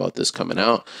think about this coming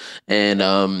out?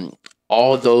 And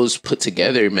all those put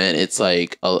together, man, it's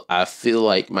like I feel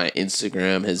like my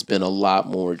Instagram has been a lot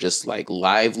more just like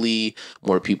lively,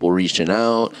 more people reaching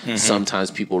out,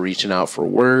 sometimes people reaching out for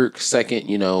work. Second,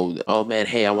 oh man,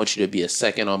 hey, I want you to be a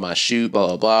second on my shoot, blah,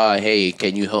 blah, blah. Hey,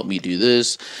 can you help me do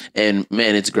this? And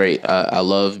man, it's great. I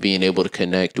love being able to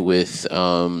connect with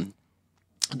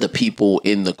the people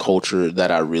in the culture that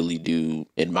I really do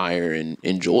admire and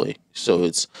enjoy.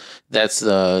 So that's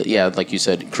like you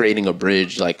said, creating a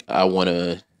bridge. Like I want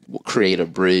to create a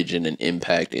bridge and an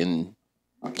impact in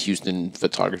Houston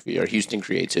photography or Houston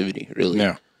creativity, really.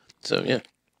 Yeah. So yeah.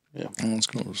 That's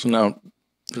cool. So now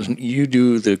you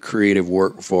do the creative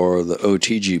work for the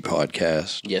OTG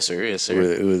podcast. Yes, sir.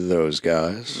 With those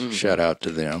guys. Shout out to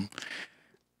them.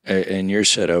 And you're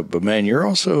set up, but man, you're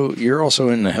also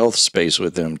in the health space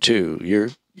with them too.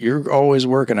 You're always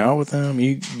working out with them.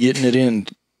 You getting it in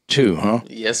too, huh?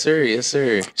 Yes,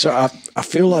 sir. So I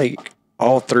feel like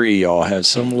all three of y'all have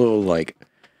some little like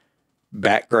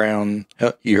background.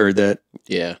 You heard that?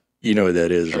 Yeah. You know what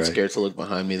that is, right? I'm scared to look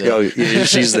behind me though. Oh,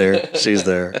 she's there. She's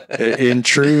there. In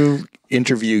true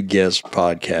interview guest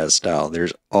podcast style,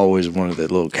 there's always one of the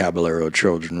little Caballero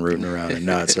children rooting around and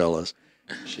not Ellis.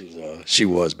 She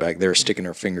was back there sticking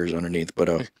her fingers underneath.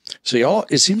 But so y'all,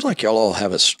 it seems like y'all all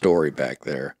have a story back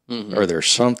there. Or there's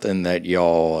something that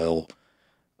y'all,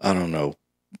 I don't know,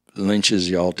 lynches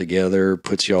y'all together,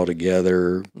 puts y'all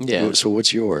together. Yeah. So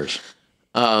what's yours?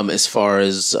 As far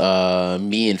as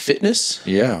me and fitness,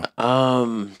 Yeah.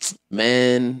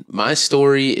 Man, my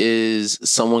story is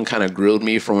someone kind of grilled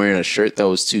me for wearing a shirt that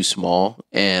was too small,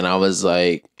 and I was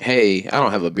like, "Hey, I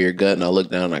don't have a beer gut," and I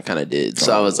looked down and I kind of did.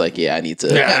 So I was like, "Yeah, I need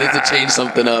to change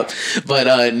something up."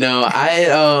 But no,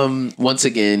 I once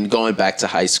again going back to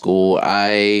high school,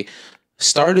 I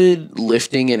started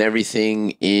lifting and everything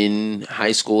in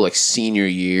high school, like senior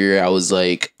year. I was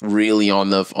like really on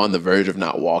the verge of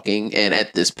not walking, and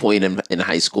at this point in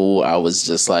high school, I was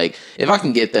just like, if I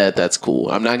can get that, that's cool.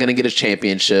 I'm not gonna get a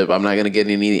championship. I'm not gonna get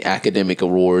any academic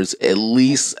awards. At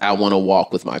least I want to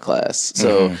walk with my class.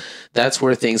 So that's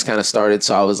where things kind of started.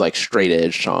 So I was like straight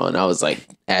edge Shawn. I was like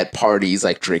at parties,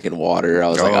 like drinking water. I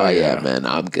was like, oh yeah, man,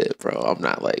 I'm good, bro. I'm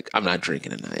not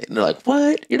drinking tonight. And they're like,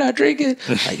 what? You're not drinking?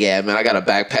 Like, yeah, man, I got a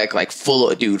backpack like full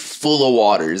of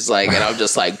waters. Like, and I'm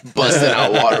just like busting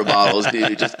out water bottles,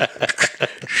 dude. Just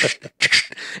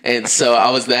and so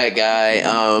I was that guy.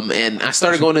 And I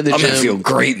started going to the gym. I'm gonna feel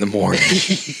great in the morning.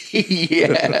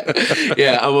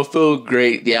 Yeah, I'm gonna feel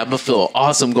great. Yeah, I'm gonna feel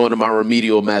awesome going to my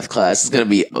remedial math class. It's gonna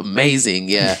be amazing.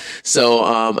 Yeah. So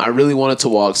I really wanted to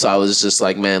walk, so I was just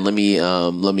like, man, let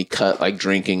me cut like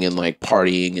drinking and like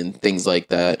partying and things like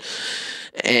that.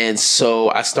 And so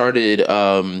I started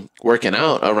working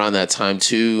out around that time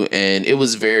too, and it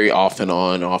was very off and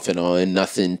on,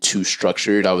 nothing too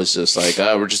structured. I was just like,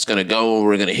 we're just gonna go,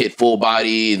 we're gonna hit full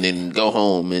body, and then go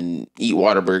home and eat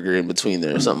Whataburger in between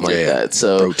there or something like that.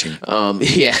 So protein.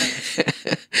 Yeah,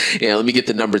 yeah. Let me get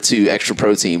the number 2 extra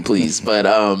protein, please. But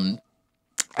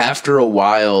after a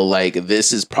while, like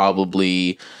this is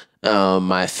probably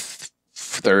my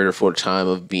third or fourth time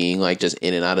of being like just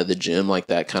in and out of the gym, like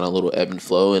that kind of little ebb and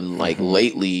flow. And like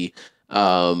lately,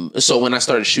 so when I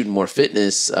started shooting more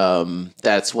fitness,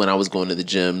 that's when I was going to the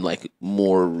gym like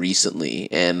more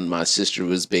recently. And my sister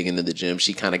was big into the gym.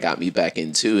 She kind of got me back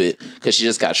into it because she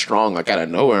just got strong like out of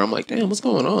nowhere. I'm like, damn, what's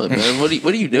going on, man? What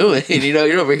are you doing? You know,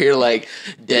 you're over here like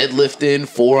deadlifting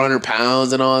 400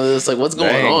 pounds and all this. Like, what's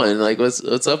going on? Like,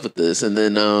 what's up with this? And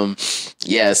then,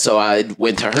 yeah, so I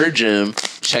went to her gym,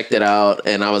 checked it out,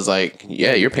 and I was like,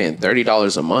 yeah, you're paying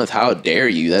 $30 a month. How dare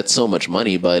you? That's so much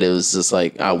money. But it was just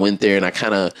like, I went there and I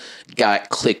kind of got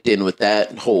clicked in with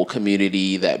that whole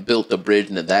community that built the bridge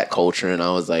into that culture. And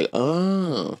I was like,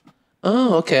 oh,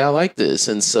 okay, I like this.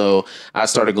 And so I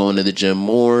started going to the gym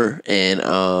more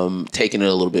and taking it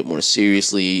a little bit more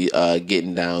seriously,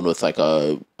 getting down with like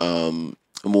a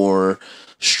more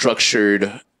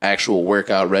structured actual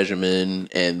workout regimen.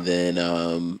 And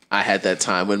then I had that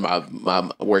time when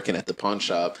my working at the pawn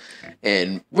shop,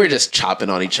 and we're just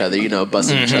chopping on each other, you know,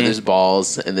 busting each other's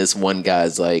balls. And this one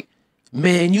guy's like,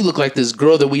 man, you look like this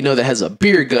girl that we know that has a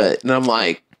beer gut. And I'm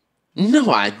like, no,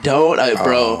 I don't,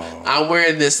 bro. I'm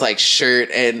wearing this like shirt,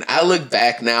 and I look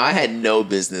back now, I had no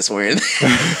business wearing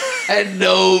that. I had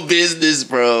no business,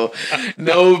 bro.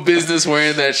 No business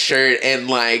wearing that shirt. And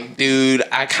like, dude,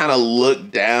 I kind of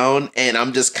look down and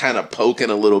I'm just kind of poking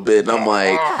a little bit, and I'm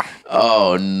like,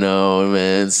 oh no,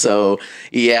 man. So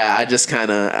yeah,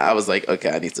 I was like, okay,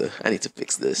 I need to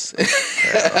fix this.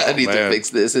 I need to fix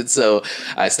this. And so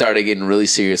I started getting really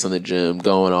serious on the gym,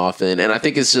 going often. And I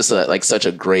think it's just like such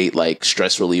a great like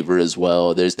stress reliever as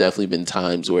well. There's definitely been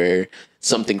times where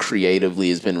something creatively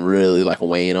has been really like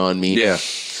weighing on me. Yeah.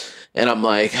 And I'm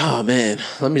like, oh man,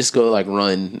 let me just go like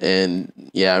run. And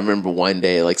yeah, I remember one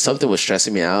day like something was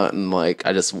stressing me out, and like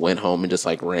I just went home and just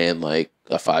like ran like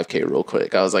a 5K real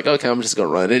quick. I was like, okay, I'm just gonna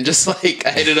run, and just like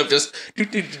I ended up just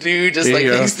just like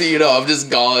next thing you know, I'm just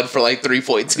gone for like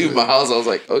 3.2 miles. I was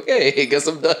like, okay, I guess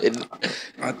I'm done.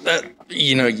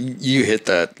 You know, you hit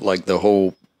that like the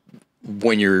whole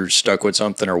when you're stuck with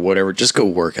something or whatever, just go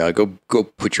work out, go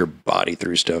put your body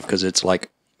through stuff, because it's like,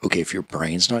 okay, if your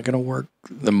brain's not going to work,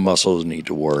 the muscles need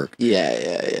to work. Yeah.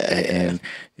 And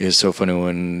it was so funny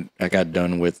when I got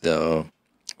done with OTG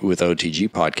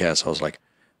podcast, I was like,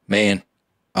 man,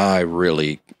 I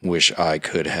really wish I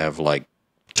could have like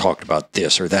talked about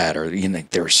this or that, or you know,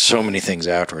 there were so many things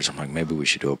afterwards. I'm like, maybe we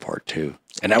should do a part 2.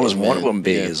 And that was one of them.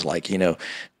 Big is like, you know,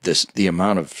 the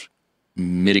amount of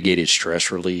mitigated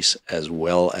stress release, as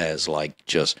well as like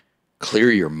just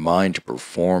clear your mind to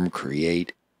perform,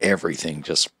 create everything.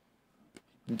 Just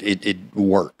it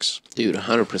works, dude.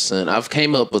 100%. I've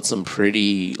came up with some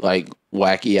pretty like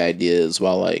wacky ideas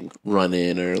while like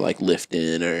running or like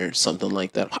lifting or something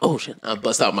like that. Oh shit, I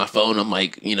bust out my phone, I'm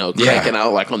like, you know, cranking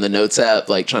out like on the notes app,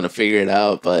 like trying to figure it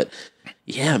out. But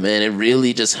yeah, man, it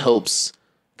really just helps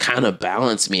kind of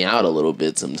balance me out a little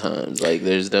bit sometimes. Like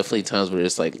there's definitely times where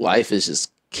it's like life is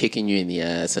just kicking you in the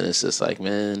ass, and it's just like,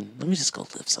 man, let me just go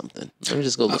lift something. Let me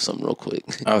just go lift something real quick.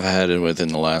 I've had it within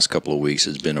the last couple of weeks.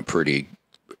 It's been a pretty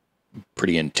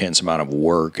pretty intense amount of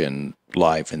work and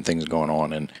life and things going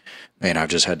on. And man, I've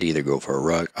just had to either go for a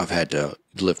run. I've had to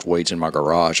lift weights in my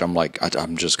garage. I'm like,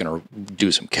 I'm just going to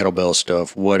do some kettlebell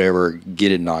stuff, whatever,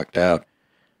 get it knocked out.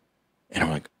 And I'm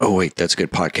like, oh, wait, that's a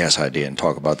good podcast idea, and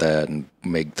talk about that and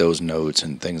make those notes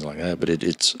and things like that. But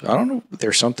it's, I don't know,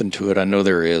 there's something to it. I know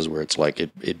there is, where it's like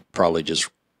it probably just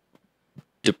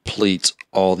depletes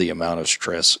all the amount of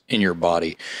stress in your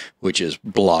body, which is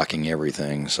blocking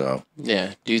everything. So,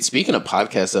 yeah, dude, speaking of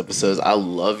podcast episodes, I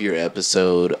love your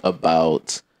episode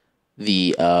about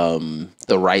the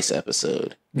rice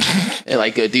episode. And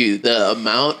like, dude, the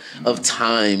amount of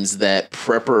times that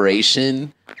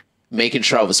preparation, making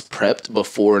sure I was prepped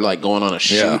before like going on a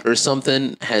shoot or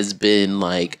something, has been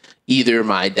like either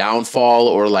my downfall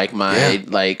or like my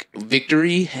like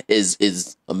victory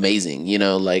is amazing. You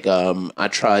know, like I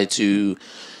try to,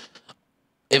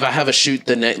 if I have a shoot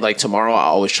the night, like tomorrow, I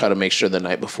always try to make sure the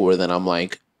night before that I'm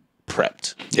like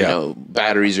prepped. You know,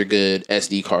 batteries are good,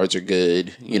 SD cards are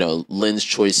good, you know, lens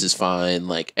choice is fine,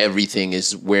 like everything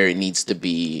is where it needs to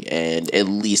be, and at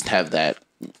least have that,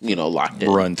 you know, locked in.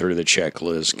 Run through the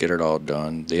checklist, get it all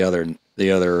done. The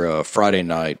other Friday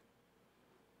night,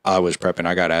 I was prepping.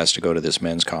 I got asked to go to this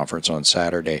men's conference on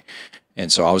Saturday,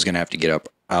 and so I was going to have to get up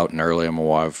out and early. And my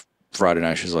wife, Friday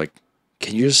night, she's like,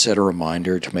 can you just set a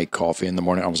reminder to make coffee in the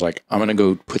morning? I was like, I'm going to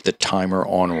go put the timer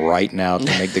on right now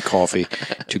to make the coffee,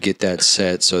 to get that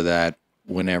set so that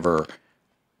whenever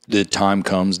the time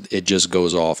comes, it just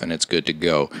goes off and it's good to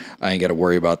go. I ain't got to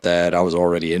worry about that. I was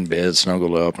already in bed,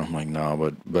 snuggled up. I'm like,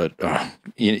 no, but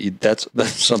that's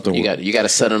something you got to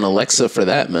set an Alexa for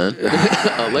that, man.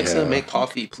 Alexa, make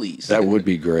coffee, please. That would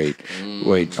be great.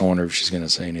 Wait, I wonder if she's going to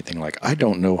say anything like, I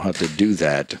don't know how to do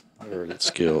that, or that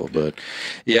skill. But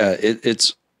yeah,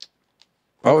 it's,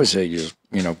 I always say, you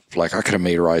know, like I could have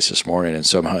made rice this morning and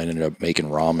somehow ended up making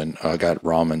ramen. I got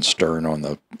ramen stirring on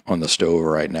the stove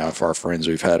right now for our friends.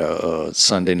 We've had a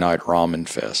Sunday night ramen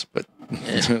fest, but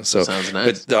so sounds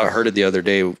nice. But I heard it the other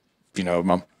day. You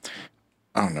know,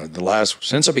 I don't know,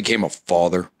 since I became a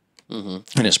father, and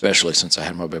especially since I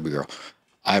had my baby girl,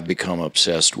 I've become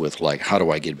obsessed with like, how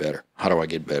do I get better? How do I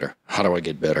get better? How do I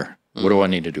get better? What do I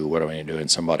need to do? What do I need to do? And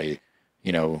somebody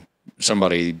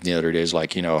the other day is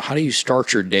like, you know, how do you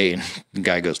start your day? And the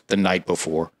guy goes, the night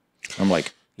before. I'm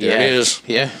like, there it is.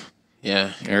 Yeah.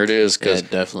 There it is. Because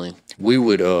definitely. We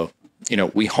would, you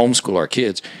know, we homeschool our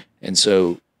kids. And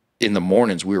so in the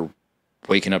mornings, we were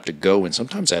waking up to go. And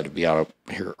sometimes I had to be out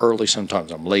here early.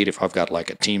 Sometimes I'm late. If I've got like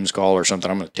a Teams call or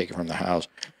something, I'm going to take it from the house.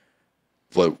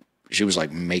 But she was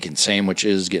like making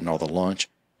sandwiches, getting all the lunch.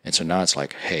 And so now it's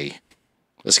like, hey,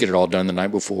 let's get it all done the night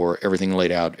before, everything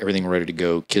laid out, everything ready to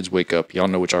go. Kids wake up. Y'all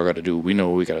know what y'all got to do. We know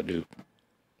what we got to do.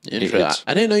 I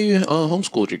didn't know you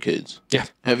homeschooled your kids. Yeah.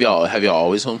 Have y'all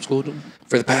always homeschooled them?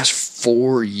 For the past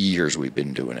 4 years, we've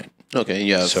been doing it. Okay.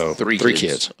 Yeah. So three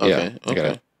kids. Okay. Yeah. I got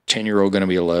a 10-year-old going to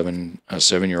be 11, a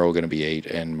 7-year-old going to be 8,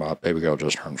 and my baby girl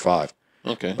just turned 5.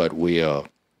 Okay. But we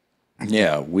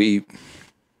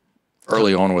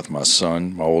early on with my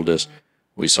son, my oldest,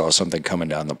 we saw something coming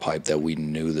down the pipe that we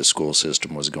knew the school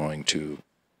system wasn't going to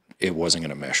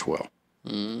mesh well.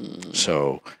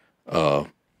 So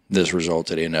this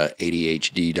resulted in a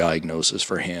ADHD diagnosis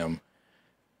for him.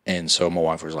 And so my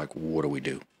wife was like, what do we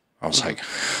do? I was like,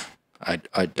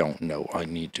 I don't know. I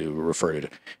need to refer to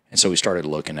it. And so we started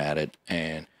looking at it,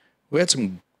 and we had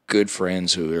some good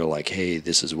friends who were like, hey,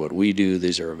 this is what we do.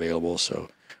 These are available. So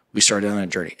we started on that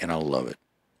journey, and I love it.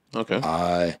 Okay.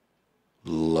 I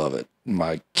love it.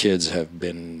 My kids have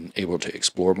been able to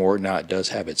explore more. Now, it does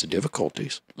have its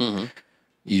difficulties.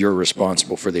 You're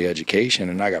responsible for the education,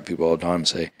 and I got people all the time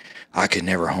say, I could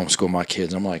never homeschool my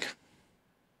kids. I'm like,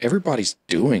 everybody's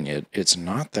doing it. It's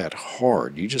not that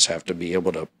hard. You just have to be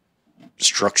able to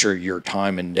structure your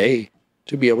time and day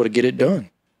to be able to get it done.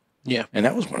 Yeah. And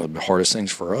that was one of the hardest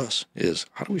things for us, is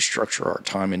how do we structure our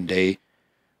time and day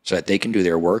so that they can do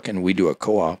their work, and we do a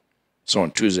co-op. So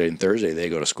on Tuesday and Thursday, they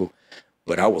go to school.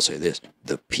 But I will say this,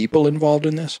 the people involved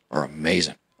in this are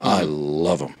amazing. I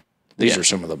love them. These are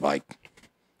some of the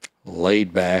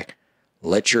laid back,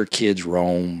 let your kids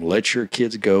roam, let your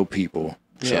kids go people.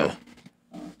 So,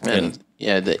 and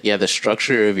the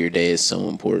structure of your day is so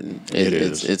important.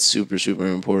 It's super, super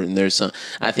important.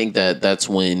 I think that's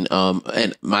when,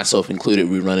 and myself included,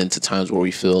 we run into times where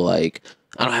we feel like,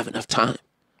 I don't have enough time.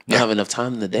 I don't have enough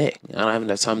time in the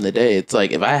day. It's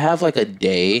like, if I have like a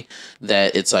day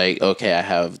that it's like, okay, I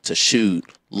have to shoot,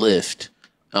 lift,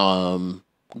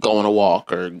 go on a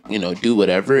walk or, do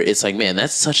whatever, it's like, man,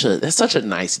 that's such a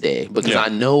nice day because I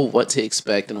know what to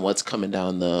expect and what's coming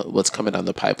down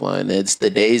the pipeline. It's the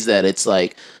days that it's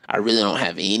like, I really don't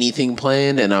have anything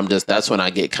planned. And that's when I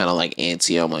get kind of like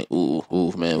antsy. I'm like,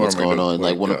 ooh, man, what's going on?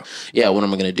 Like, what am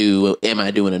I going to do? Am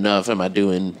I doing enough? Am I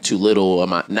doing too little?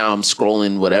 Now I'm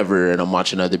scrolling whatever and I'm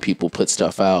watching other people put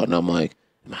stuff out and I'm like,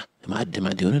 am I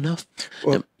doing enough?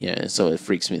 Well, so it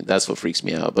freaks me. That's what freaks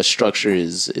me out. But structure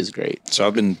is great. So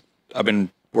I've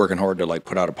been working hard to like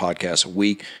put out a podcast a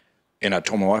week, and I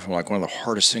told my wife, I'm like, one of the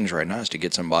hardest things right now is to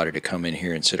get somebody to come in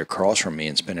here and sit across from me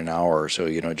and spend an hour or so.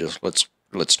 Just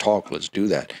let's talk, let's do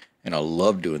that. And I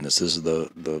love doing this. This is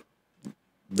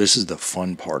the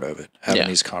fun part of it, having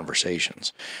these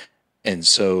conversations. And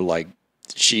so like,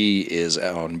 she is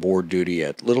on board duty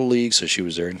at Little League, so she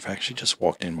was there. In fact, she just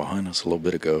walked in behind us a little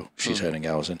bit ago. She's heading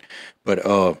Allison. But,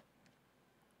 I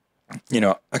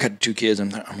got 2 kids,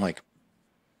 and I'm like,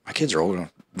 my kids are old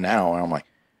enough now, and I'm like,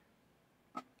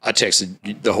 I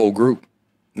texted the whole group,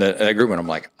 that group, and I'm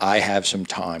like, I have some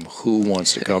time. Who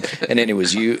wants to come? And then it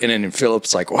was you, and then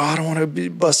Philip's like, well, I don't want to be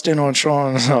busting on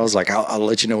Shawn. And I was like, I'll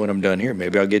let you know when I'm done here.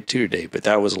 Maybe I'll get 2 today. But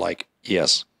that was like,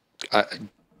 yes,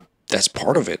 that's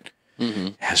part of it.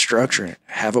 Have structure it,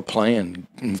 have a plan,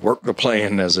 work the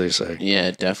plan, as they say.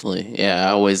 Yeah, definitely. Yeah, I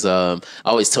always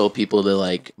tell people that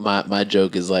like my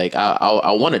joke is like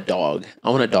I want a dog.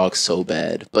 I want a dog so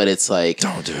bad, but it's like,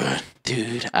 don't do it,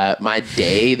 dude. My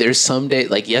day, there's some day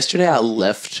like yesterday I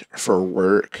left for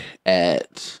work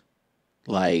at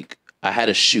like I had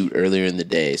a shoot earlier in the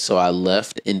day, so I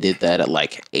left and did that at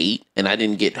like 8, and I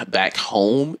didn't get back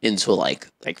home until like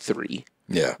 3.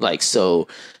 Yeah, like so.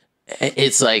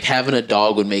 It's like having a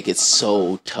dog would make it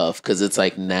so tough because it's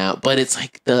like now, but it's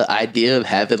like the idea of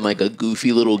having like a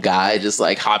goofy little guy just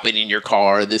like hopping in your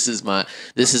car. This is my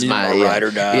ride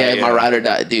or die. Yeah, my ride or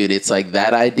die, dude. It's like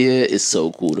that idea is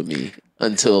so cool to me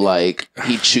until like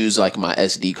he chews like my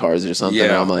SD cards or something.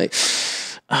 Yeah. I'm like,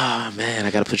 oh man,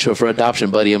 I got to put you up for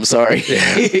adoption, buddy. I'm sorry.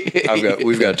 Yeah.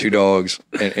 We've got 2 dogs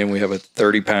and we have a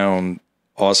 30-pound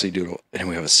Aussie Doodle and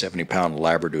we have a 70-pound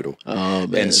Labradoodle. Oh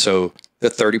man. And so the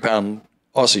 30-pound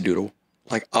Aussie Doodle,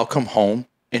 like I'll come home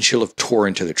and she'll have tore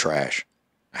into the trash.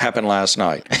 Happened last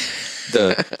night.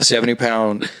 The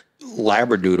 70-pound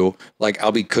Labradoodle, like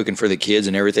I'll be cooking for the kids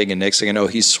and everything, and next thing I know,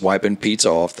 he's swiping pizza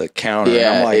off the counter.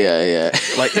 Yeah, and I'm like, yeah.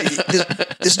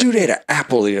 Like this dude ate an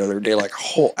apple the other day, like a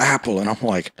whole apple, and I'm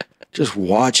like just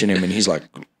watching him, and he's like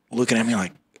looking at me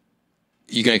like,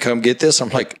 "You gonna come get this?" I'm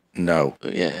like, "No."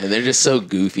 Yeah, and they're just so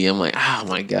goofy. I'm like, oh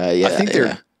my god. Yeah, I think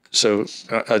they're so.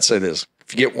 I'd say this: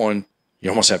 if you get one, you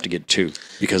almost have to get 2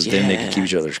 because then they can keep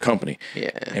each other's company.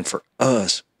 Yeah. And for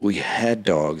us, we had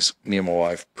dogs, me and my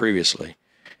wife previously.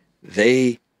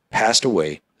 They passed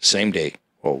away same day.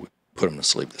 Well, we put them to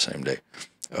sleep the same day.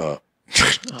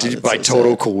 By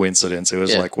total coincidence. It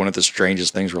was like one of the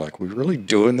strangest things. We're like, we really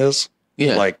doing this?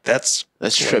 Yeah. Like that's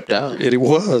tripped out. It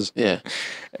was. Yeah.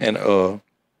 And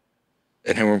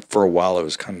then for a while, it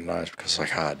was kind of nice because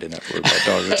like, I didn't have to worry about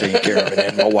dogs were taking care of it.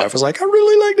 And my wife was like, I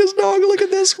really like this dog. Look at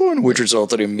this one. Which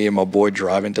resulted in me and my boy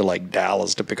driving to like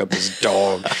Dallas to pick up this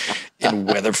dog in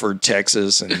Weatherford,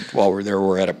 Texas. And while we're there,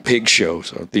 we're at a pig show.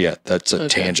 So yeah, that's a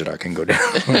tangent I can go down.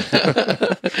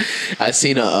 I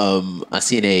seen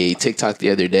a TikTok the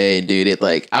other day, and dude, it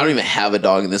like, I don't even have a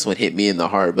dog, and this one hit me in the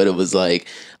heart, but it was like,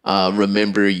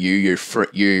 remember your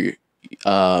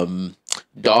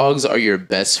dogs are your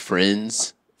best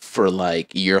friends for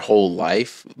like your whole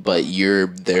life, but you're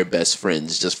their best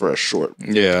friends just for a short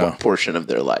portion of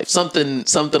their life. Something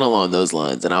along those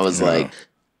lines. And I was like,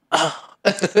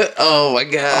 oh my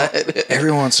God.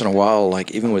 Every once in a while,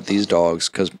 like even with these dogs,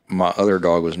 because my other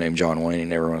dog was named John Wayne,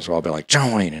 and every once in a while I'll be like,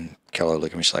 John Wayne, and Kelly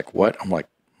look at me, she's like, what? I'm like,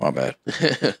 my bad.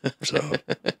 So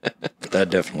but that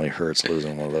definitely hurts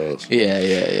losing one of those.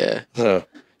 Yeah.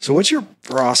 So what's your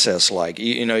process like?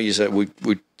 You said we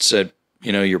said,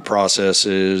 your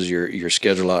processes, your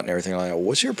schedule out and everything like that.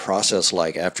 What's your process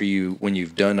like after when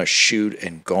you've done a shoot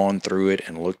and gone through it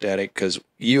and looked at it? Because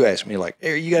you asked me like,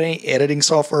 hey, you got any editing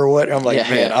software or what? And I'm like,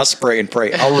 I'll spray and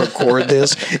pray. I'll record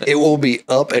this. It will be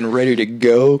up and ready to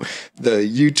go. The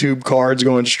YouTube card's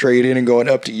going straight in and going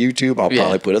up to YouTube. I'll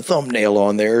probably put a thumbnail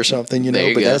on there or something,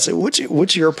 but that's it.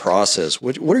 What's your process?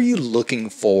 What are you looking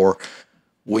for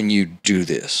when you do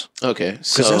this? Okay.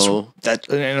 So and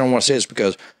I don't want to say this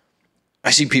because I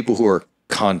see people who are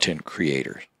content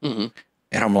creators, and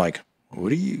I'm like,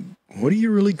 what are you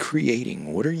really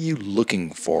creating? What are you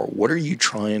looking for? What are you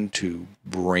trying to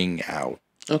bring out?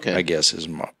 Okay. I guess is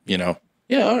my, Yeah.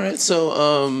 All right.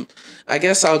 So, I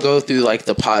guess I'll go through like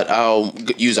I'll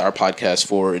use our podcast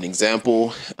for an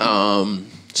example.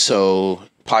 So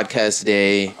podcast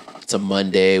day. It's a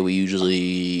Monday. We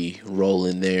usually roll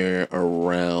in there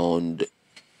around.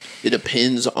 It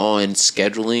depends on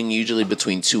scheduling. Usually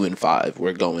between 2 and 5,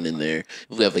 we're going in there.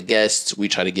 If we have a guest, we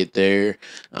try to get there,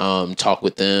 talk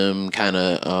with them, kind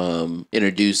of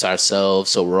introduce ourselves.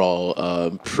 So we're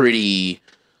all pretty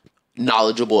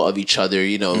knowledgeable of each other.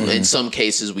 You know, in some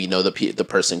cases, we know the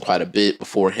person quite a bit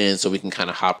beforehand, so we can kind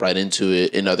of hop right into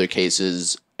it. In other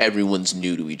cases, everyone's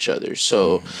new to each other.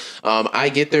 So I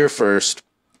get there first.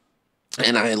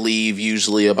 And I leave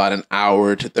usually about an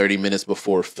hour to 30 minutes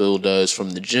before Phil does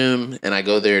from the gym. And I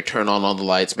go there, turn on all the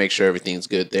lights, make sure everything's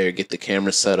good there, get the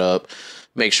camera set up,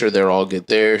 make sure they're all good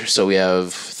there. So we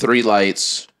have 3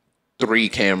 lights, 3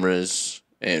 cameras,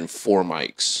 and 4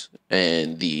 mics.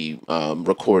 And the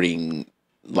recording,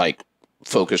 like,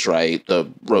 Focusrite, the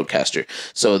Rodecaster.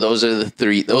 So those are the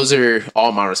 3. Those are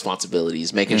all my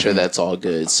responsibilities, making sure that's all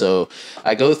good. So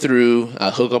I go through, I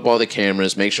hook up all the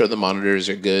cameras, make sure the monitors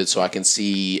are good so I can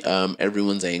see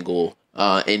everyone's angle.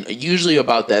 And usually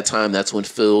about that time, that's when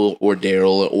Phil or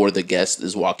Daryl or the guest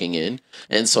is walking in.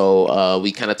 And so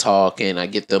we kind of talk and I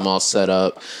get them all set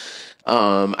up.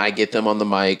 I get them on the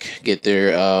mic, get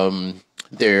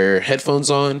their headphones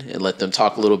on and let them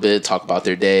talk a little bit, talk about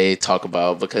their day, talk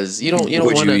about, because you don't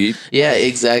want to. Yeah,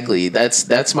 exactly.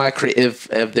 That's my if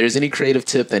there's any creative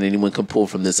tip that anyone can pull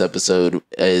from this episode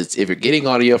is if you're getting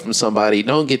audio from somebody,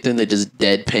 don't get them to just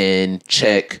deadpan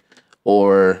check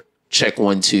or check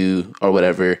 1, 2 or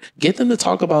whatever. Get them to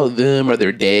talk about them or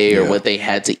their day or what they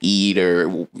had to eat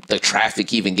or the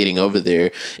traffic even getting over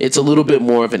there. It's a little bit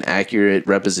more of an accurate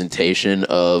representation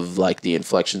of like the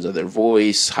inflections of their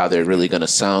voice, how they're really going to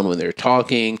sound when they're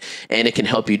talking, and it can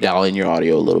help you dial in your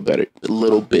audio a little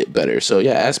bit better. So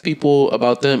yeah, ask people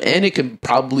about them, and it can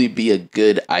probably be a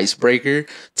good icebreaker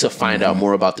to find out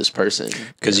more about this person.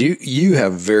 Because you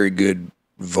have very good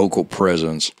vocal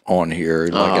presence on here.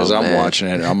 Like as I'm watching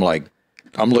it, I'm like,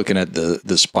 I'm looking at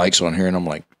the spikes on here and I'm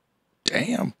like,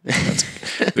 damn.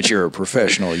 But you're a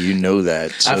professional, you know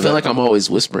that. So I feel like I'm always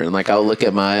whispering. Like I'll look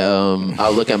at my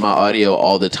audio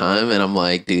all the time and I'm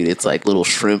like, dude, it's like little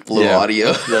shrimp audio.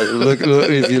 look,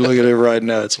 if you look at it right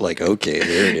now, it's like, okay,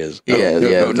 there it is.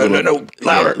 No,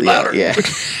 louder. Yeah.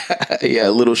 Yeah,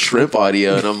 little shrimp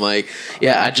audio. And I'm like,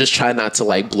 yeah, I just try not to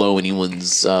like blow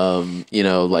anyone's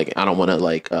like I don't want to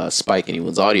like spike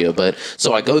anyone's audio. But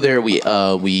so I go there, we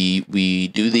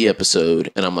do the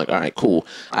episode and I'm like, all right, cool.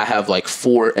 I have like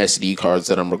 4 SD cards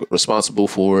that I'm responsible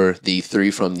for, the 3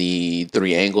 from the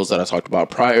 3 angles that I talked about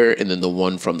prior, and then the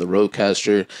 1 from the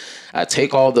Rodecaster. I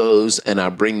take all those and I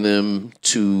bring them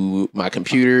to my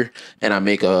computer and I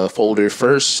make a folder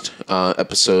first,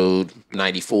 episode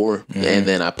 94, and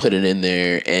then I put it in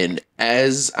there. And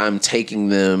as I'm taking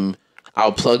them,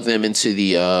 I'll plug them into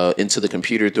the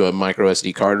computer through a micro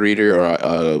SD card reader or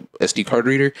a SD card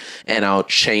reader, and I'll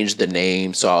change the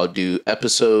name. So I'll do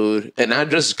episode, and I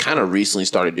just kind of recently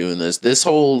started doing this. This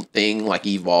whole thing like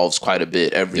evolves quite a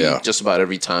bit just about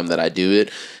every time that I do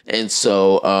it, and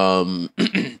so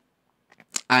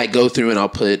I go through and I'll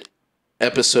put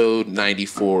episode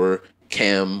 94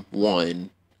 cam 1.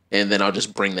 And then I'll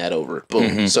just bring that over.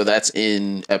 Boom. So that's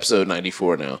in episode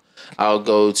 94 now. I'll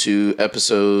go to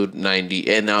episode 90,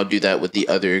 and I'll do that with the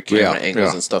other camera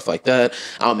angles and stuff like that.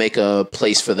 I'll make a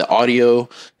place for the audio.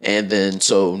 And then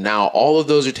so now all of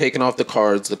those are taken off the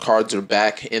cards. The cards are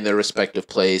back in their respective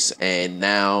place. And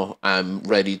now I'm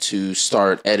ready to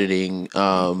start editing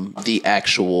the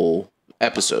actual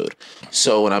episode.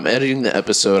 So when I'm editing the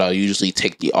episode, I'll usually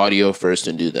take the audio first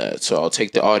and do that. So I'll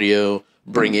take the audio,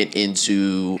 bring it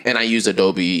into, and I use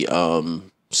Adobe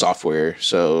software.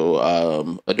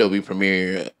 So Adobe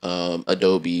Premiere,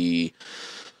 Adobe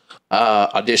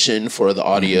Audition for the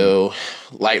audio,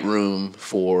 Lightroom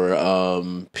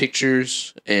for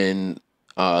pictures, and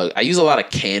I use a lot of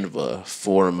Canva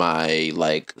for my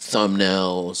like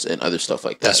thumbnails and other stuff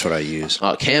like that. That's what I use.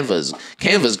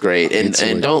 Canva's great,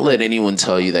 and don't let anyone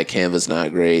tell you that Canva's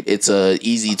not great. It's a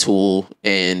easy tool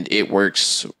and it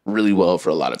works really well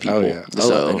for a lot of people. Oh yeah.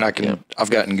 So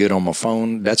I've gotten good on my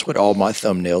phone. That's what all my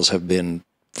thumbnails have been.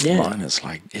 Mine. It's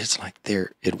like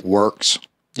it works.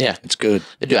 Yeah, it's good.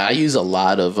 Dude, I use a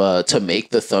lot of to make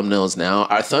the thumbnails now.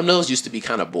 Our thumbnails used to be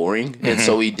kind of boring, and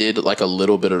so we did like a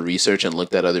little bit of research and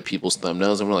looked at other people's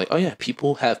thumbnails, and we're like, oh yeah,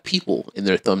 people have people in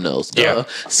their thumbnails. Yeah.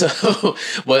 So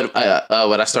what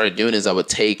I started doing is I would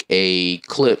take a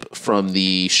clip from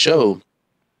the show,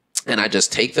 and I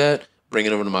just take that, bring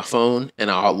it over to my phone,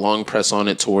 and I'll long press on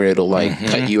it to where it'll like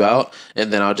cut you out,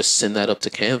 and then I'll just send that up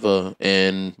to Canva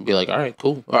and be like, all right,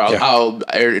 cool. Or I'll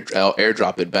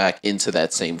airdrop it back into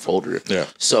that same folder. Yeah.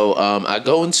 So I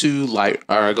go into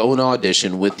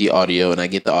Audition with the audio, and I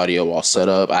get the audio all set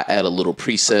up. I add a little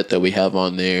preset that we have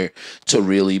on there to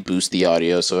really boost the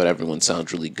audio so that everyone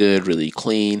sounds really good, really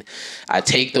clean. I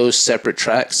take those separate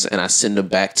tracks and I send them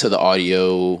back to the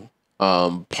audio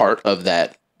part of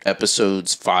that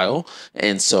episodes file,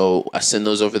 and so I send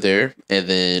those over there, and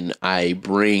then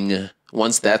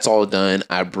once that's all done,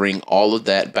 I bring all of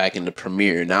that back into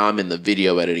Premiere. Now I'm in the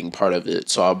video editing part of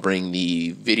it, so I'll bring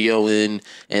the video in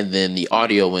and then the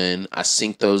audio in. I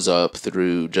sync those up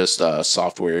through just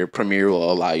software. Premiere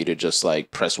will allow you to just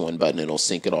like press one button, it'll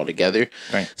sync it all together.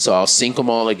 Right. So I'll sync them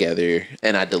all together,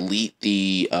 and I delete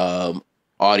the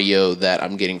audio that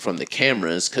I'm getting from the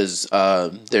cameras, because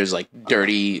there's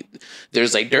dirty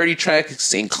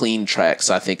tracks and clean tracks,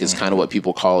 I think is kind of what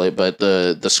people call it, but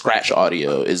the scratch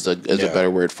audio is a better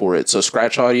word for it. So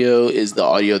scratch audio is the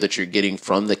audio that you're getting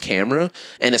from the camera,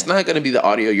 and it's not going to be the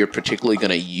audio you're particularly going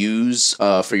to use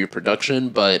for your production,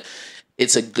 but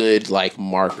it's a good like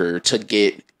marker to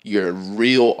get your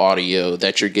real audio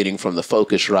that you're getting from the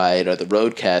Focusrite or the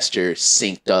Rodecaster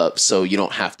synced up, so you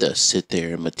don't have to sit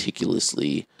there and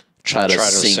meticulously try to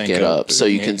sync it up. So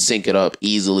you can sync it up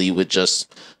easily with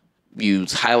just you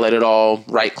highlight it all,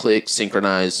 right click,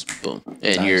 synchronize, boom,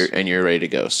 and you're ready to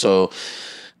go. So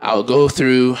I'll go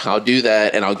through, I'll do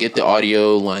that, and I'll get the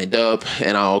audio lined up,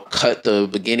 and I'll cut the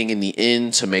beginning and the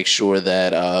end to make sure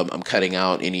that I'm cutting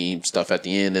out any stuff at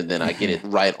the end, and then I get it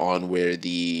right on where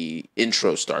the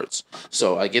intro starts.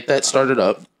 So I get that started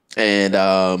up, and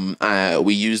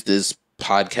we use this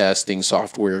podcasting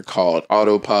software called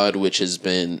Autopod, which has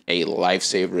been a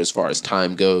lifesaver as far as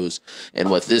time goes.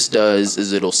 And what this does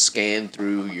is it'll scan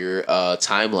through your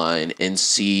timeline and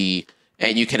see,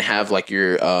 and you can have like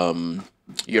your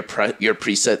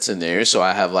presets in there. So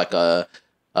I have like a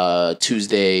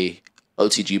Tuesday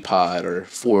OTG pod or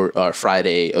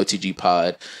Friday OTG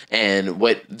pod, and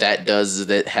what that does is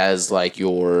it has like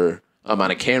your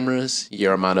amount of cameras,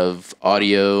 your amount of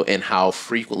audio, and how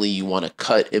frequently you want to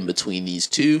cut in between these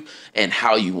two, and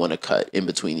how you want to cut in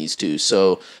between these two.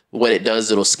 So what it does,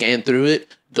 it'll scan through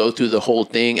it, go through the whole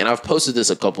thing, and I've posted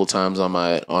this a couple times on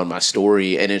my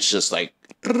story, and it's just like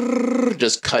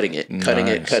just cutting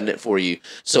it for you.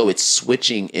 So it's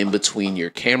switching in between your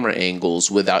camera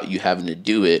angles without you having to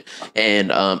do it.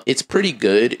 And it's pretty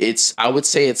good. I would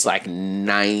say it's like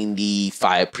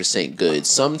 95% good.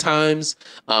 Sometimes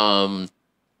Phil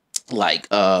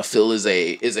is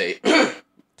a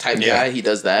type guy. He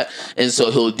does that, and so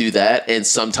he'll do that. And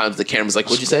sometimes the camera's like,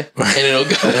 "What'd you say?" And it'll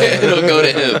go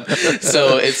to him.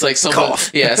 So it's like someone,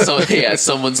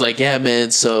 someone's like, "Yeah, man.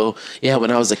 So yeah,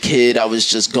 when I was a kid, I was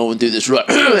just going through this rut,"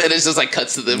 and it's just like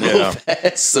cuts to them real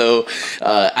fast. So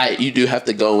you do have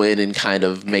to go in and kind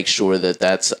of make sure that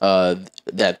that's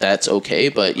okay.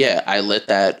 But yeah, I let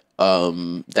that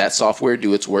software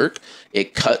do its work.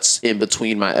 It cuts in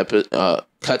between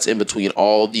cuts in between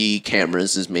all the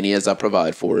cameras, as many as I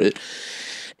provide for it.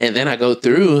 And then I go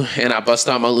through and I bust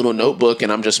out my little notebook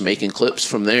and I'm just making clips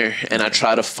from there. And I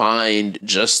try to find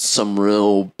just some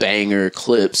real banger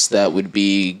clips that would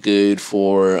be good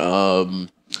for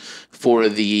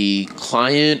the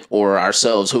client or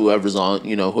ourselves, whoever's on,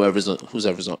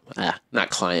 not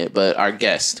client, but our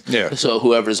guest. Yeah. So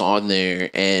whoever's on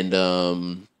there, and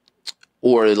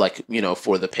or like,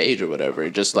 for the page or whatever,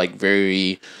 just like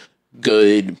very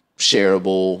good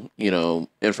shareable,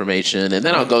 information. And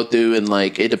then I'll go through and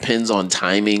like, it depends on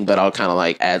timing, but I'll kind of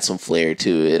like add some flair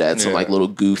to it, add some like little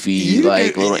goofy,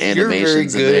 little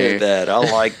animations. You're very good at that. I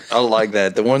like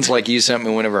that. The ones like you sent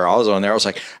me whenever I was on there, I was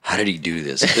like, how did he do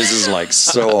this? This is like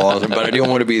so awesome. But I didn't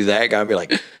want to be that guy. I'd be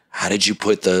like, how did you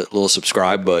put the little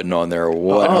subscribe button on there or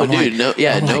what? Oh, dude, no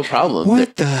problem.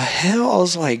 What the hell? I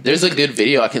was like, there's a good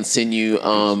video I can send you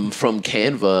from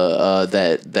Canva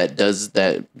that does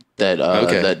that.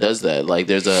 That does that. Like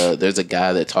there's a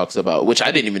guy that talks about, which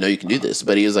I didn't even know you can do this,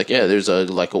 but he was like, yeah, there's a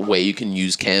way you can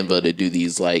use Canva to do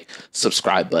these like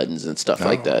subscribe buttons and stuff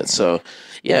like that. So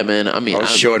yeah, man. I mean, I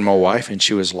was showing my wife and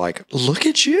she was like, look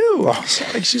at you. I was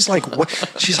like, she's like, what?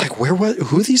 She's like,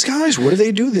 who are these guys? What do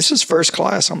they do? This is first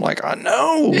class. I'm like, I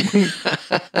know.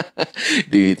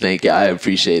 Dude, thank you. I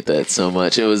appreciate that so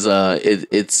much. It was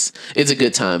it's a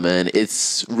good time, man.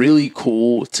 It's really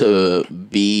cool to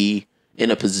be in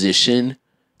a position,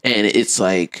 and it's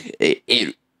like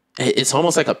it's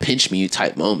almost like a pinch me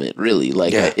type moment, really.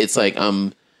 Like it's like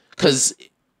because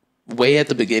way at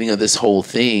the beginning of this whole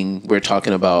thing we're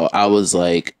talking about, I was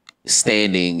like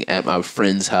standing at my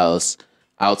friend's house.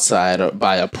 outside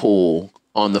by a pool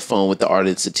on the phone with the Art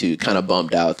Institute, kind of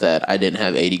bummed out that I didn't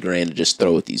have 80 grand to just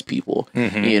throw at these people,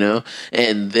 you know?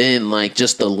 And then like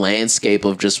just the landscape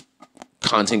of just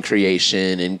content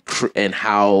creation and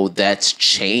how that's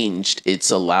changed. It's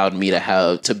allowed me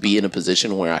to be in a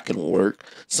position where I can work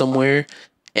somewhere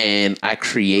and I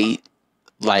create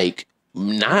like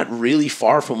not really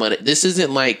far from this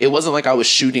isn't like, it wasn't like I was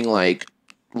shooting like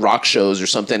rock shows or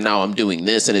something. Now I'm doing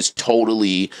this and it's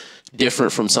totally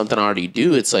different from something I already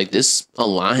do. It's like this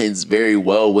aligns very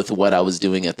well with what I was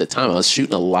doing at the time. I was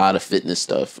shooting a lot of fitness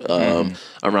stuff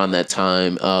around that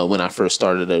time when I first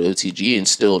started at OTG, and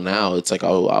still now it's like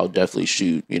I'll definitely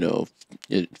shoot, you know,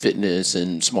 fitness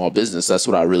and small business. That's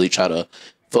what I really try to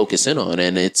focus in on,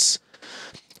 and it's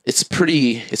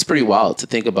pretty wild to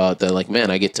think about that. Like, man,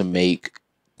 I get to make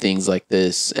things like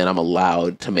this, and I'm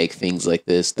allowed to make things like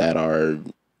this that are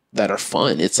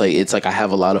fun. It's like I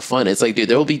have a lot of fun. It's like, dude,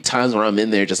 there will be times where I'm in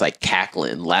there just like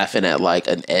cackling, laughing at like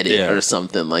an edit or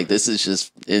something. Like, this is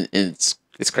just it's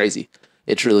crazy.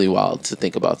 It's really wild to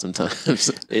think about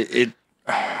sometimes.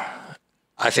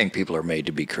 I think people are made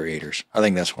to be creators. I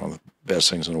think that's one of the best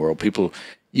things in the world.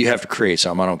 You have to create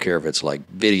something. I don't care if it's like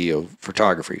video,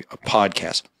 photography, a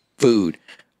podcast, food,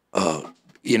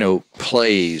 you know,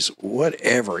 plays,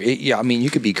 whatever. I mean, you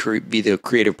could be the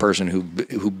creative person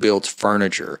who builds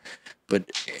furniture,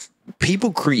 but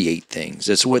people create things.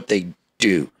 That's what they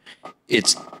do.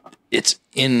 It's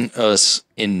in us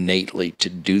innately to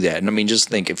do that. And I mean, just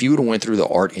think, if you would have went through the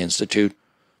Art Institute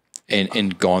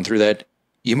and gone through that,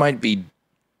 you might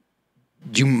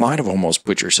have almost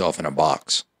put yourself in a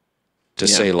box to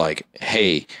say like,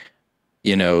 hey,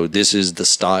 you know, this is the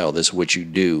style, this is what you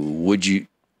do.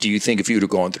 Do you think if you would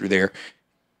have gone through there,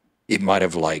 it might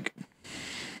have like,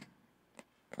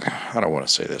 I don't want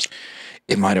to say this,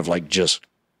 it might have like just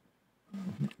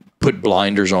put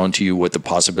blinders onto you with the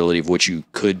possibility of what you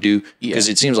could do? Because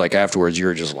it seems like afterwards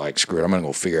you're just like, screw it, I'm going to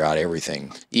go figure out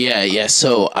everything. Yeah.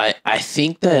 So I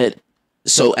think that,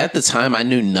 so at the time I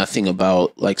knew nothing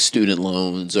about like student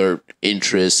loans or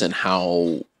interest and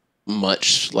how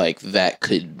much like that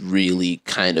could really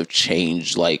kind of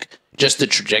change like just the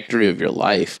trajectory of your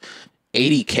life.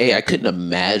 80K, I couldn't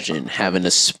imagine having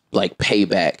to like pay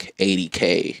back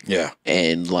 80K. Yeah.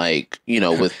 And like, you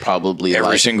know, with probably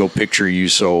every single picture you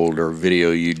sold or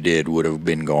video you did would have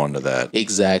been gone to that.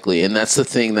 Exactly. And that's the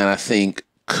thing that I think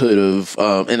could have,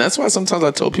 and that's why sometimes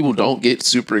I tell people don't get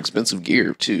super expensive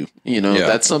gear too. You know,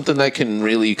 that's something that can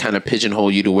really kind of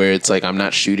pigeonhole you to where it's like, I'm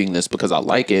not shooting this because I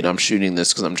like it. I'm shooting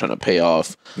this because I'm trying to pay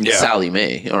off Sally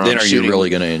Mae. Or then you really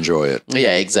going to enjoy it?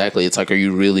 Yeah, exactly. It's like, are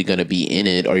you really going to be in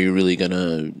it? Are you really going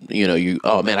to, you know,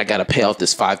 oh man, I got to pay off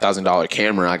this $5,000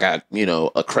 camera. I got, you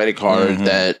know, a credit card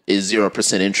that is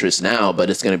 0% interest now, but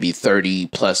it's going to be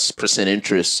 30+%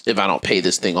 interest if I don't pay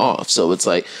this thing off. So it's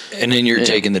like, and then you're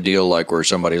taking the deal like where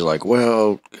somebody's like,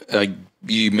 well,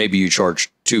 you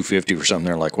charge $250 for something.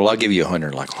 They're like, well, I'll give you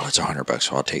 $100. Like, well, it's $100,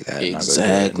 so I'll take that.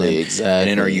 Exactly. And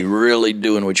then are you really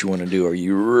doing what you want to do? Are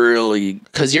you really?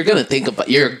 Because you're gonna think about,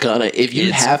 if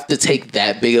you have to take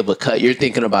that big of a cut, you're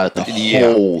thinking about it the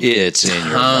whole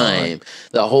time.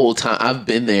 The whole time. I've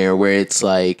been there where it's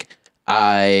like,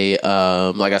 like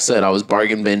I said, I was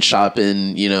bargain bin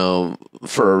shopping, you know,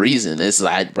 for a reason. It's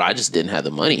like, I just didn't have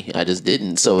the money. I just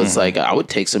didn't. So it's like, I would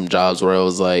take some jobs where I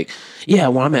was like, yeah,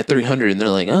 well, I'm at 300. And they're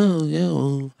like, oh, yeah,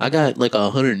 well, I got like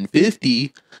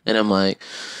 150. And I'm like,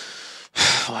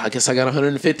 well, I guess I got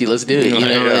 150. Let's do it. You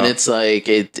know, and it's like,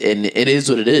 it is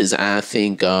what it is. I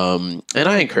think, and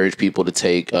I encourage people to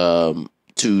take,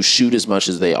 to shoot as much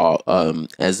as they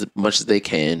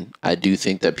can. I do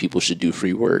think that people should do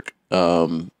free work,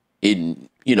 in,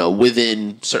 you know,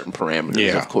 within certain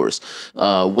parameters, of course.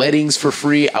 Weddings for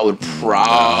free, I would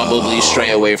probably stray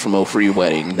away from a free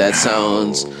wedding. That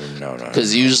sounds,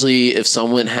 because usually if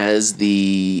someone is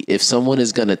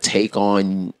going to take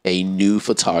on a new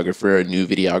photographer, a new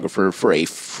videographer for a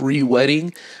free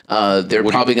wedding, they're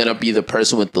probably going to be the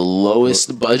person with the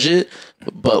lowest budget,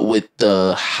 but with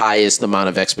the highest amount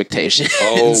of expectations.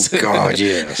 Oh God,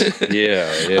 yes.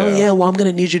 Yeah. Oh yeah, well, I'm going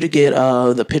to need you to get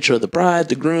the picture of the bride,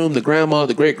 the groom, the grandma,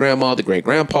 the great-grandma, the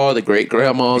great-grandpa, the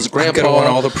great-grandma's grandpa. I'm going to want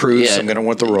all the proofs. I'm going to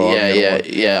want the raw.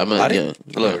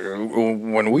 Look,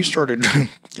 when we started, I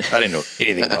didn't know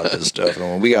anything about this stuff. And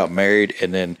when we got married,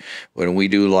 and then when we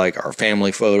do like our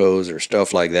family photos or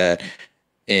stuff like that,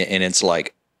 and it's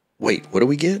like, wait, what do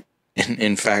we get?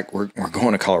 In fact, we're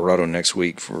going to Colorado next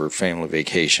week for family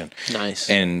vacation. Nice.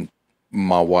 And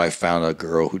my wife found a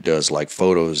girl who does like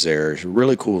photos there,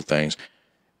 really cool things.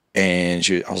 And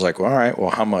I was like, well, all right, well,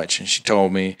 how much? And she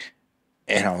told me,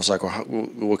 And I was like, well,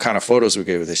 what kind of photos we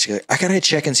get with this? She's like, I got to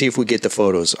check and see if we get the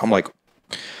photos. I'm like,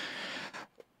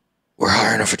 we're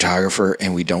hiring a photographer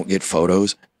and we don't get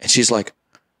photos. And she's like,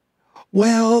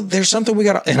 well, there's something we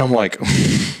got to, and I'm like,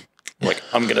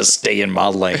 I'm going to stay in my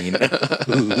lane.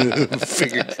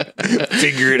 figure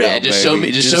it out. Just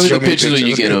baby. show me the pictures when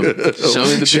you get them.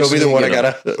 Show me the one I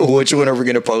got to, which one are we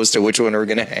going to post and which one are we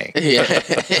going to hang? Yeah.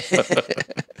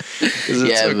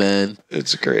 Man.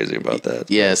 It's crazy about that.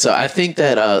 Yeah. So I think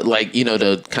that,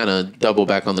 to kind of double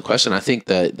back on the question, I think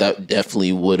that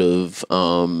definitely would have,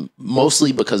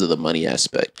 mostly because of the money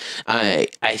aspect. I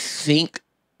think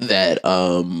that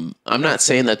I'm not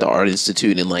saying that the Art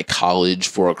Institute in like college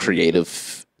for a creative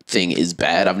thing is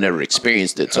bad. I've never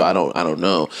experienced it, so I don't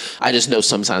know. I just know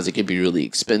sometimes it can be really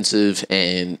expensive,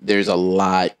 and there's a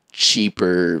lot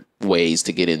cheaper ways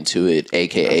to get into it,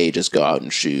 aka just go out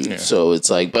and shoot. Yeah. So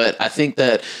it's like, but I think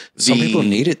that some people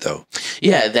need it though.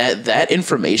 Yeah, that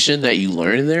information that you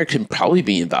learn in there can probably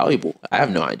be invaluable. I have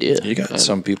no idea. You got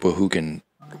some people who can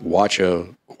watch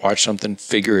something,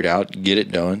 figure it out, get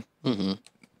it done. Mm-hmm.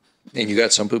 And you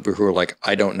got some people who are like,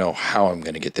 I don't know how I'm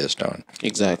going to get this done.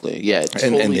 Exactly. Yeah.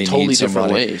 And they totally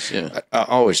different ways. Yeah. I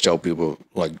always tell people,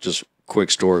 like, just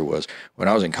quick story was when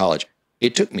I was in college,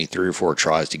 it took me 3 or 4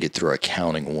 tries to get through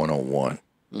accounting 101.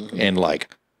 Mm-hmm. And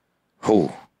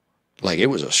it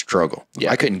was a struggle.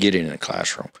 Yeah. I couldn't get it in a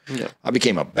classroom. Yeah. I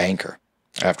became a banker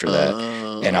after that.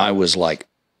 And I was like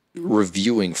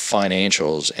reviewing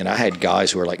financials, and I had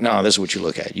guys who were like, no, this is what you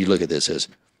look at. You look at this as.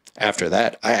 After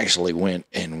that, I actually went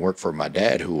and worked for my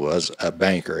dad, who was a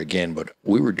banker again, but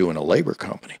we were doing a labor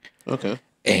company. Okay.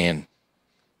 And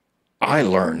I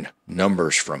learned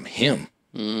numbers from him.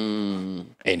 Mm.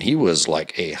 And he was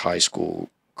like a high school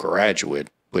graduate,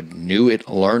 but knew it,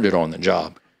 learned it on the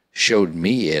job, showed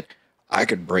me it. I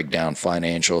could break down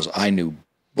financials. I knew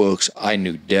books. I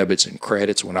knew debits and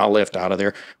credits. When I left out of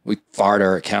there, we fired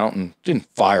our accountant.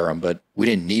 Didn't fire him, but we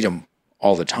didn't need him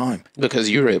all the time.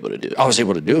 Because you were able to do it. I was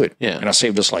able to do it. Yeah. And I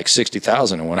saved us like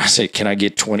 $60,000. And when I said, can I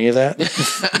get 20 of that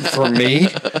for me?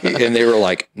 And they were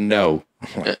like, no.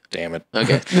 I'm like, damn it.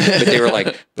 Okay. But they were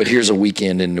like, but here's a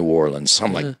weekend in New Orleans.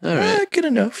 I'm like, all right, good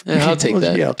enough. Yeah, I'll take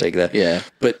that. Yeah, I'll take that. Yeah.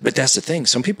 But that's the thing.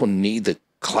 Some people need the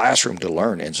classroom to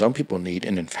learn, and some people need,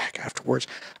 and in fact, afterwards,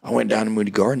 I went down to Moody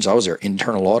Gardens. I was their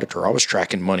internal auditor. I was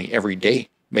tracking money every day,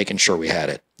 making sure we had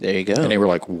it. There you go. And they were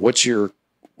like, what's your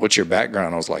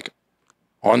background? I was like,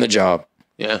 on the job.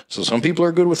 Yeah. So some people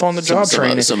are good with on the job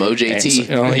training. Some OJT.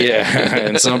 And, yeah.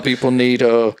 And some people need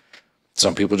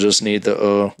some people just need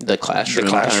the classroom. The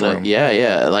classroom. Kinda,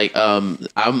 yeah. Like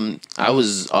I'll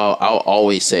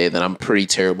always say that I'm pretty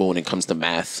terrible when it comes to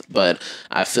math, but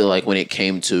I feel like when it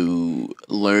came to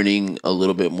learning a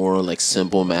little bit more like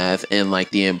simple math and like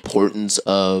the importance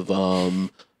of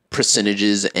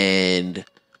percentages and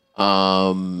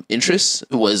interest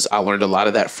I learned a lot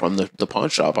of that from the pawn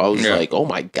shop. I was like, oh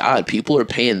my God, people are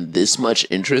paying this much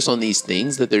interest on these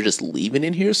things that they're just leaving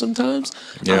in here sometimes.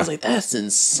 I was like, that's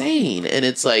insane. And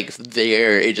it's like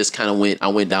it just kind of I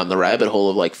went down the rabbit hole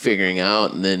of like figuring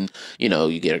out, and then,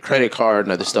 you get a credit card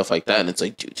and other stuff like that. And it's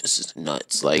like, dude, this is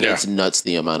nuts. Like it's nuts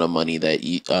the amount of money that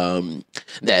you,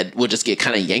 that will just get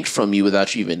kind of yanked from you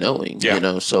without you even knowing,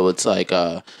 So it's like,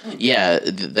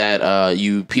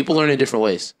 people learn in different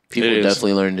ways. People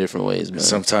definitely learn in different ways, man.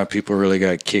 Sometimes people really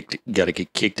got to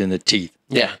get kicked in the teeth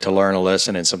to learn a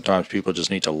lesson, and sometimes people just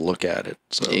need to look at it.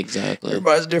 So exactly.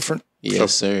 Everybody's different.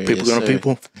 Yes, sir. People going to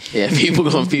people. Yeah, people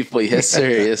going to people. Yes, sir.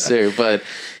 Yes, sir. But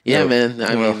man,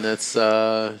 I mean, that's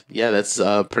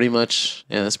pretty much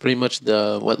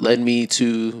what led me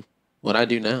to what I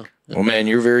do now. Well, man,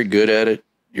 you're very good at it.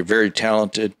 You're very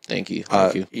talented. Thank you.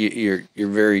 Thank you. You're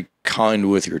very kind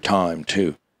with your time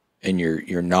too. And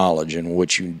your knowledge and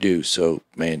what you do. So,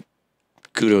 man,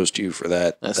 kudos to you for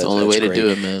that. That's the only way to do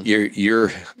it, man.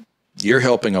 You're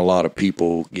helping a lot of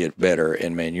people get better,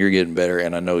 and man, you're getting better.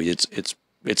 And I know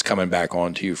it's coming back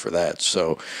on to you for that.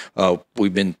 So,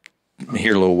 we've been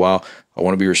here a little while. I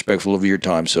want to be respectful of your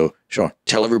time. So, Shawn,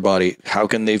 tell everybody, how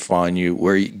can they find you?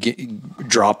 Where you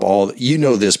drop all?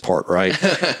 This part, right?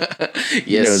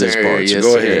 Yes, sir. This part. So yes,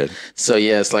 go sir. ahead. So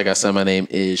yes, like I said, my name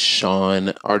is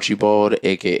Shawn Archibald,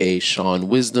 aka Shawn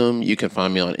Wisdom. You can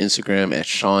find me on Instagram at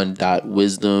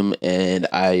Shawn.Wisdom, and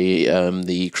I am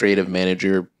the creative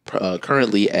manager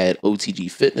currently at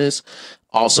OTG.FITNESS.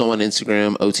 Also on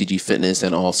Instagram, OTG.FITNESS,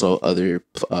 and also other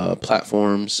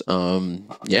platforms.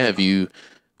 If you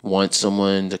want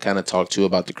someone to kind of talk to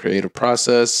about the creative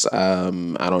process, I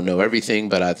don't know everything,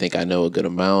 but I think I know a good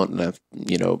amount, and I,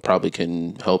 probably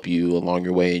can help you along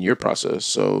your way in your process.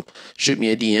 So shoot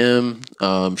me a DM,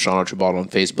 Shaw Achibal on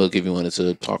Facebook, if you wanted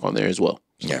to talk on there as well.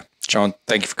 Yeah. Shawn,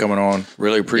 thank you for coming on.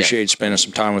 Really appreciate spending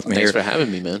some time with me Thanks here. for having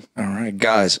me, man. All right,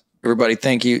 guys, everybody,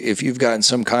 thank you. If you've gotten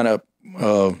some kind of,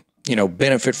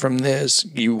 benefit from this,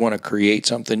 you want to create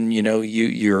something,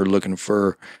 you're looking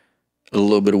for a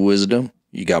little bit of wisdom,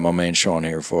 you got my man Shawn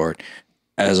here for it.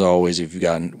 As always, if you've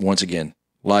gotten, once again,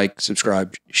 like,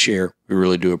 subscribe, share. We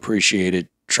really do appreciate it.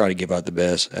 Try to give out the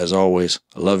best. As always,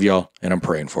 I love y'all, and I'm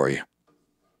praying for you.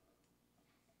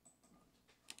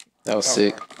 That was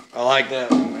sick. I like that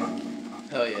one, man.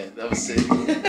 Hell yeah, that was sick.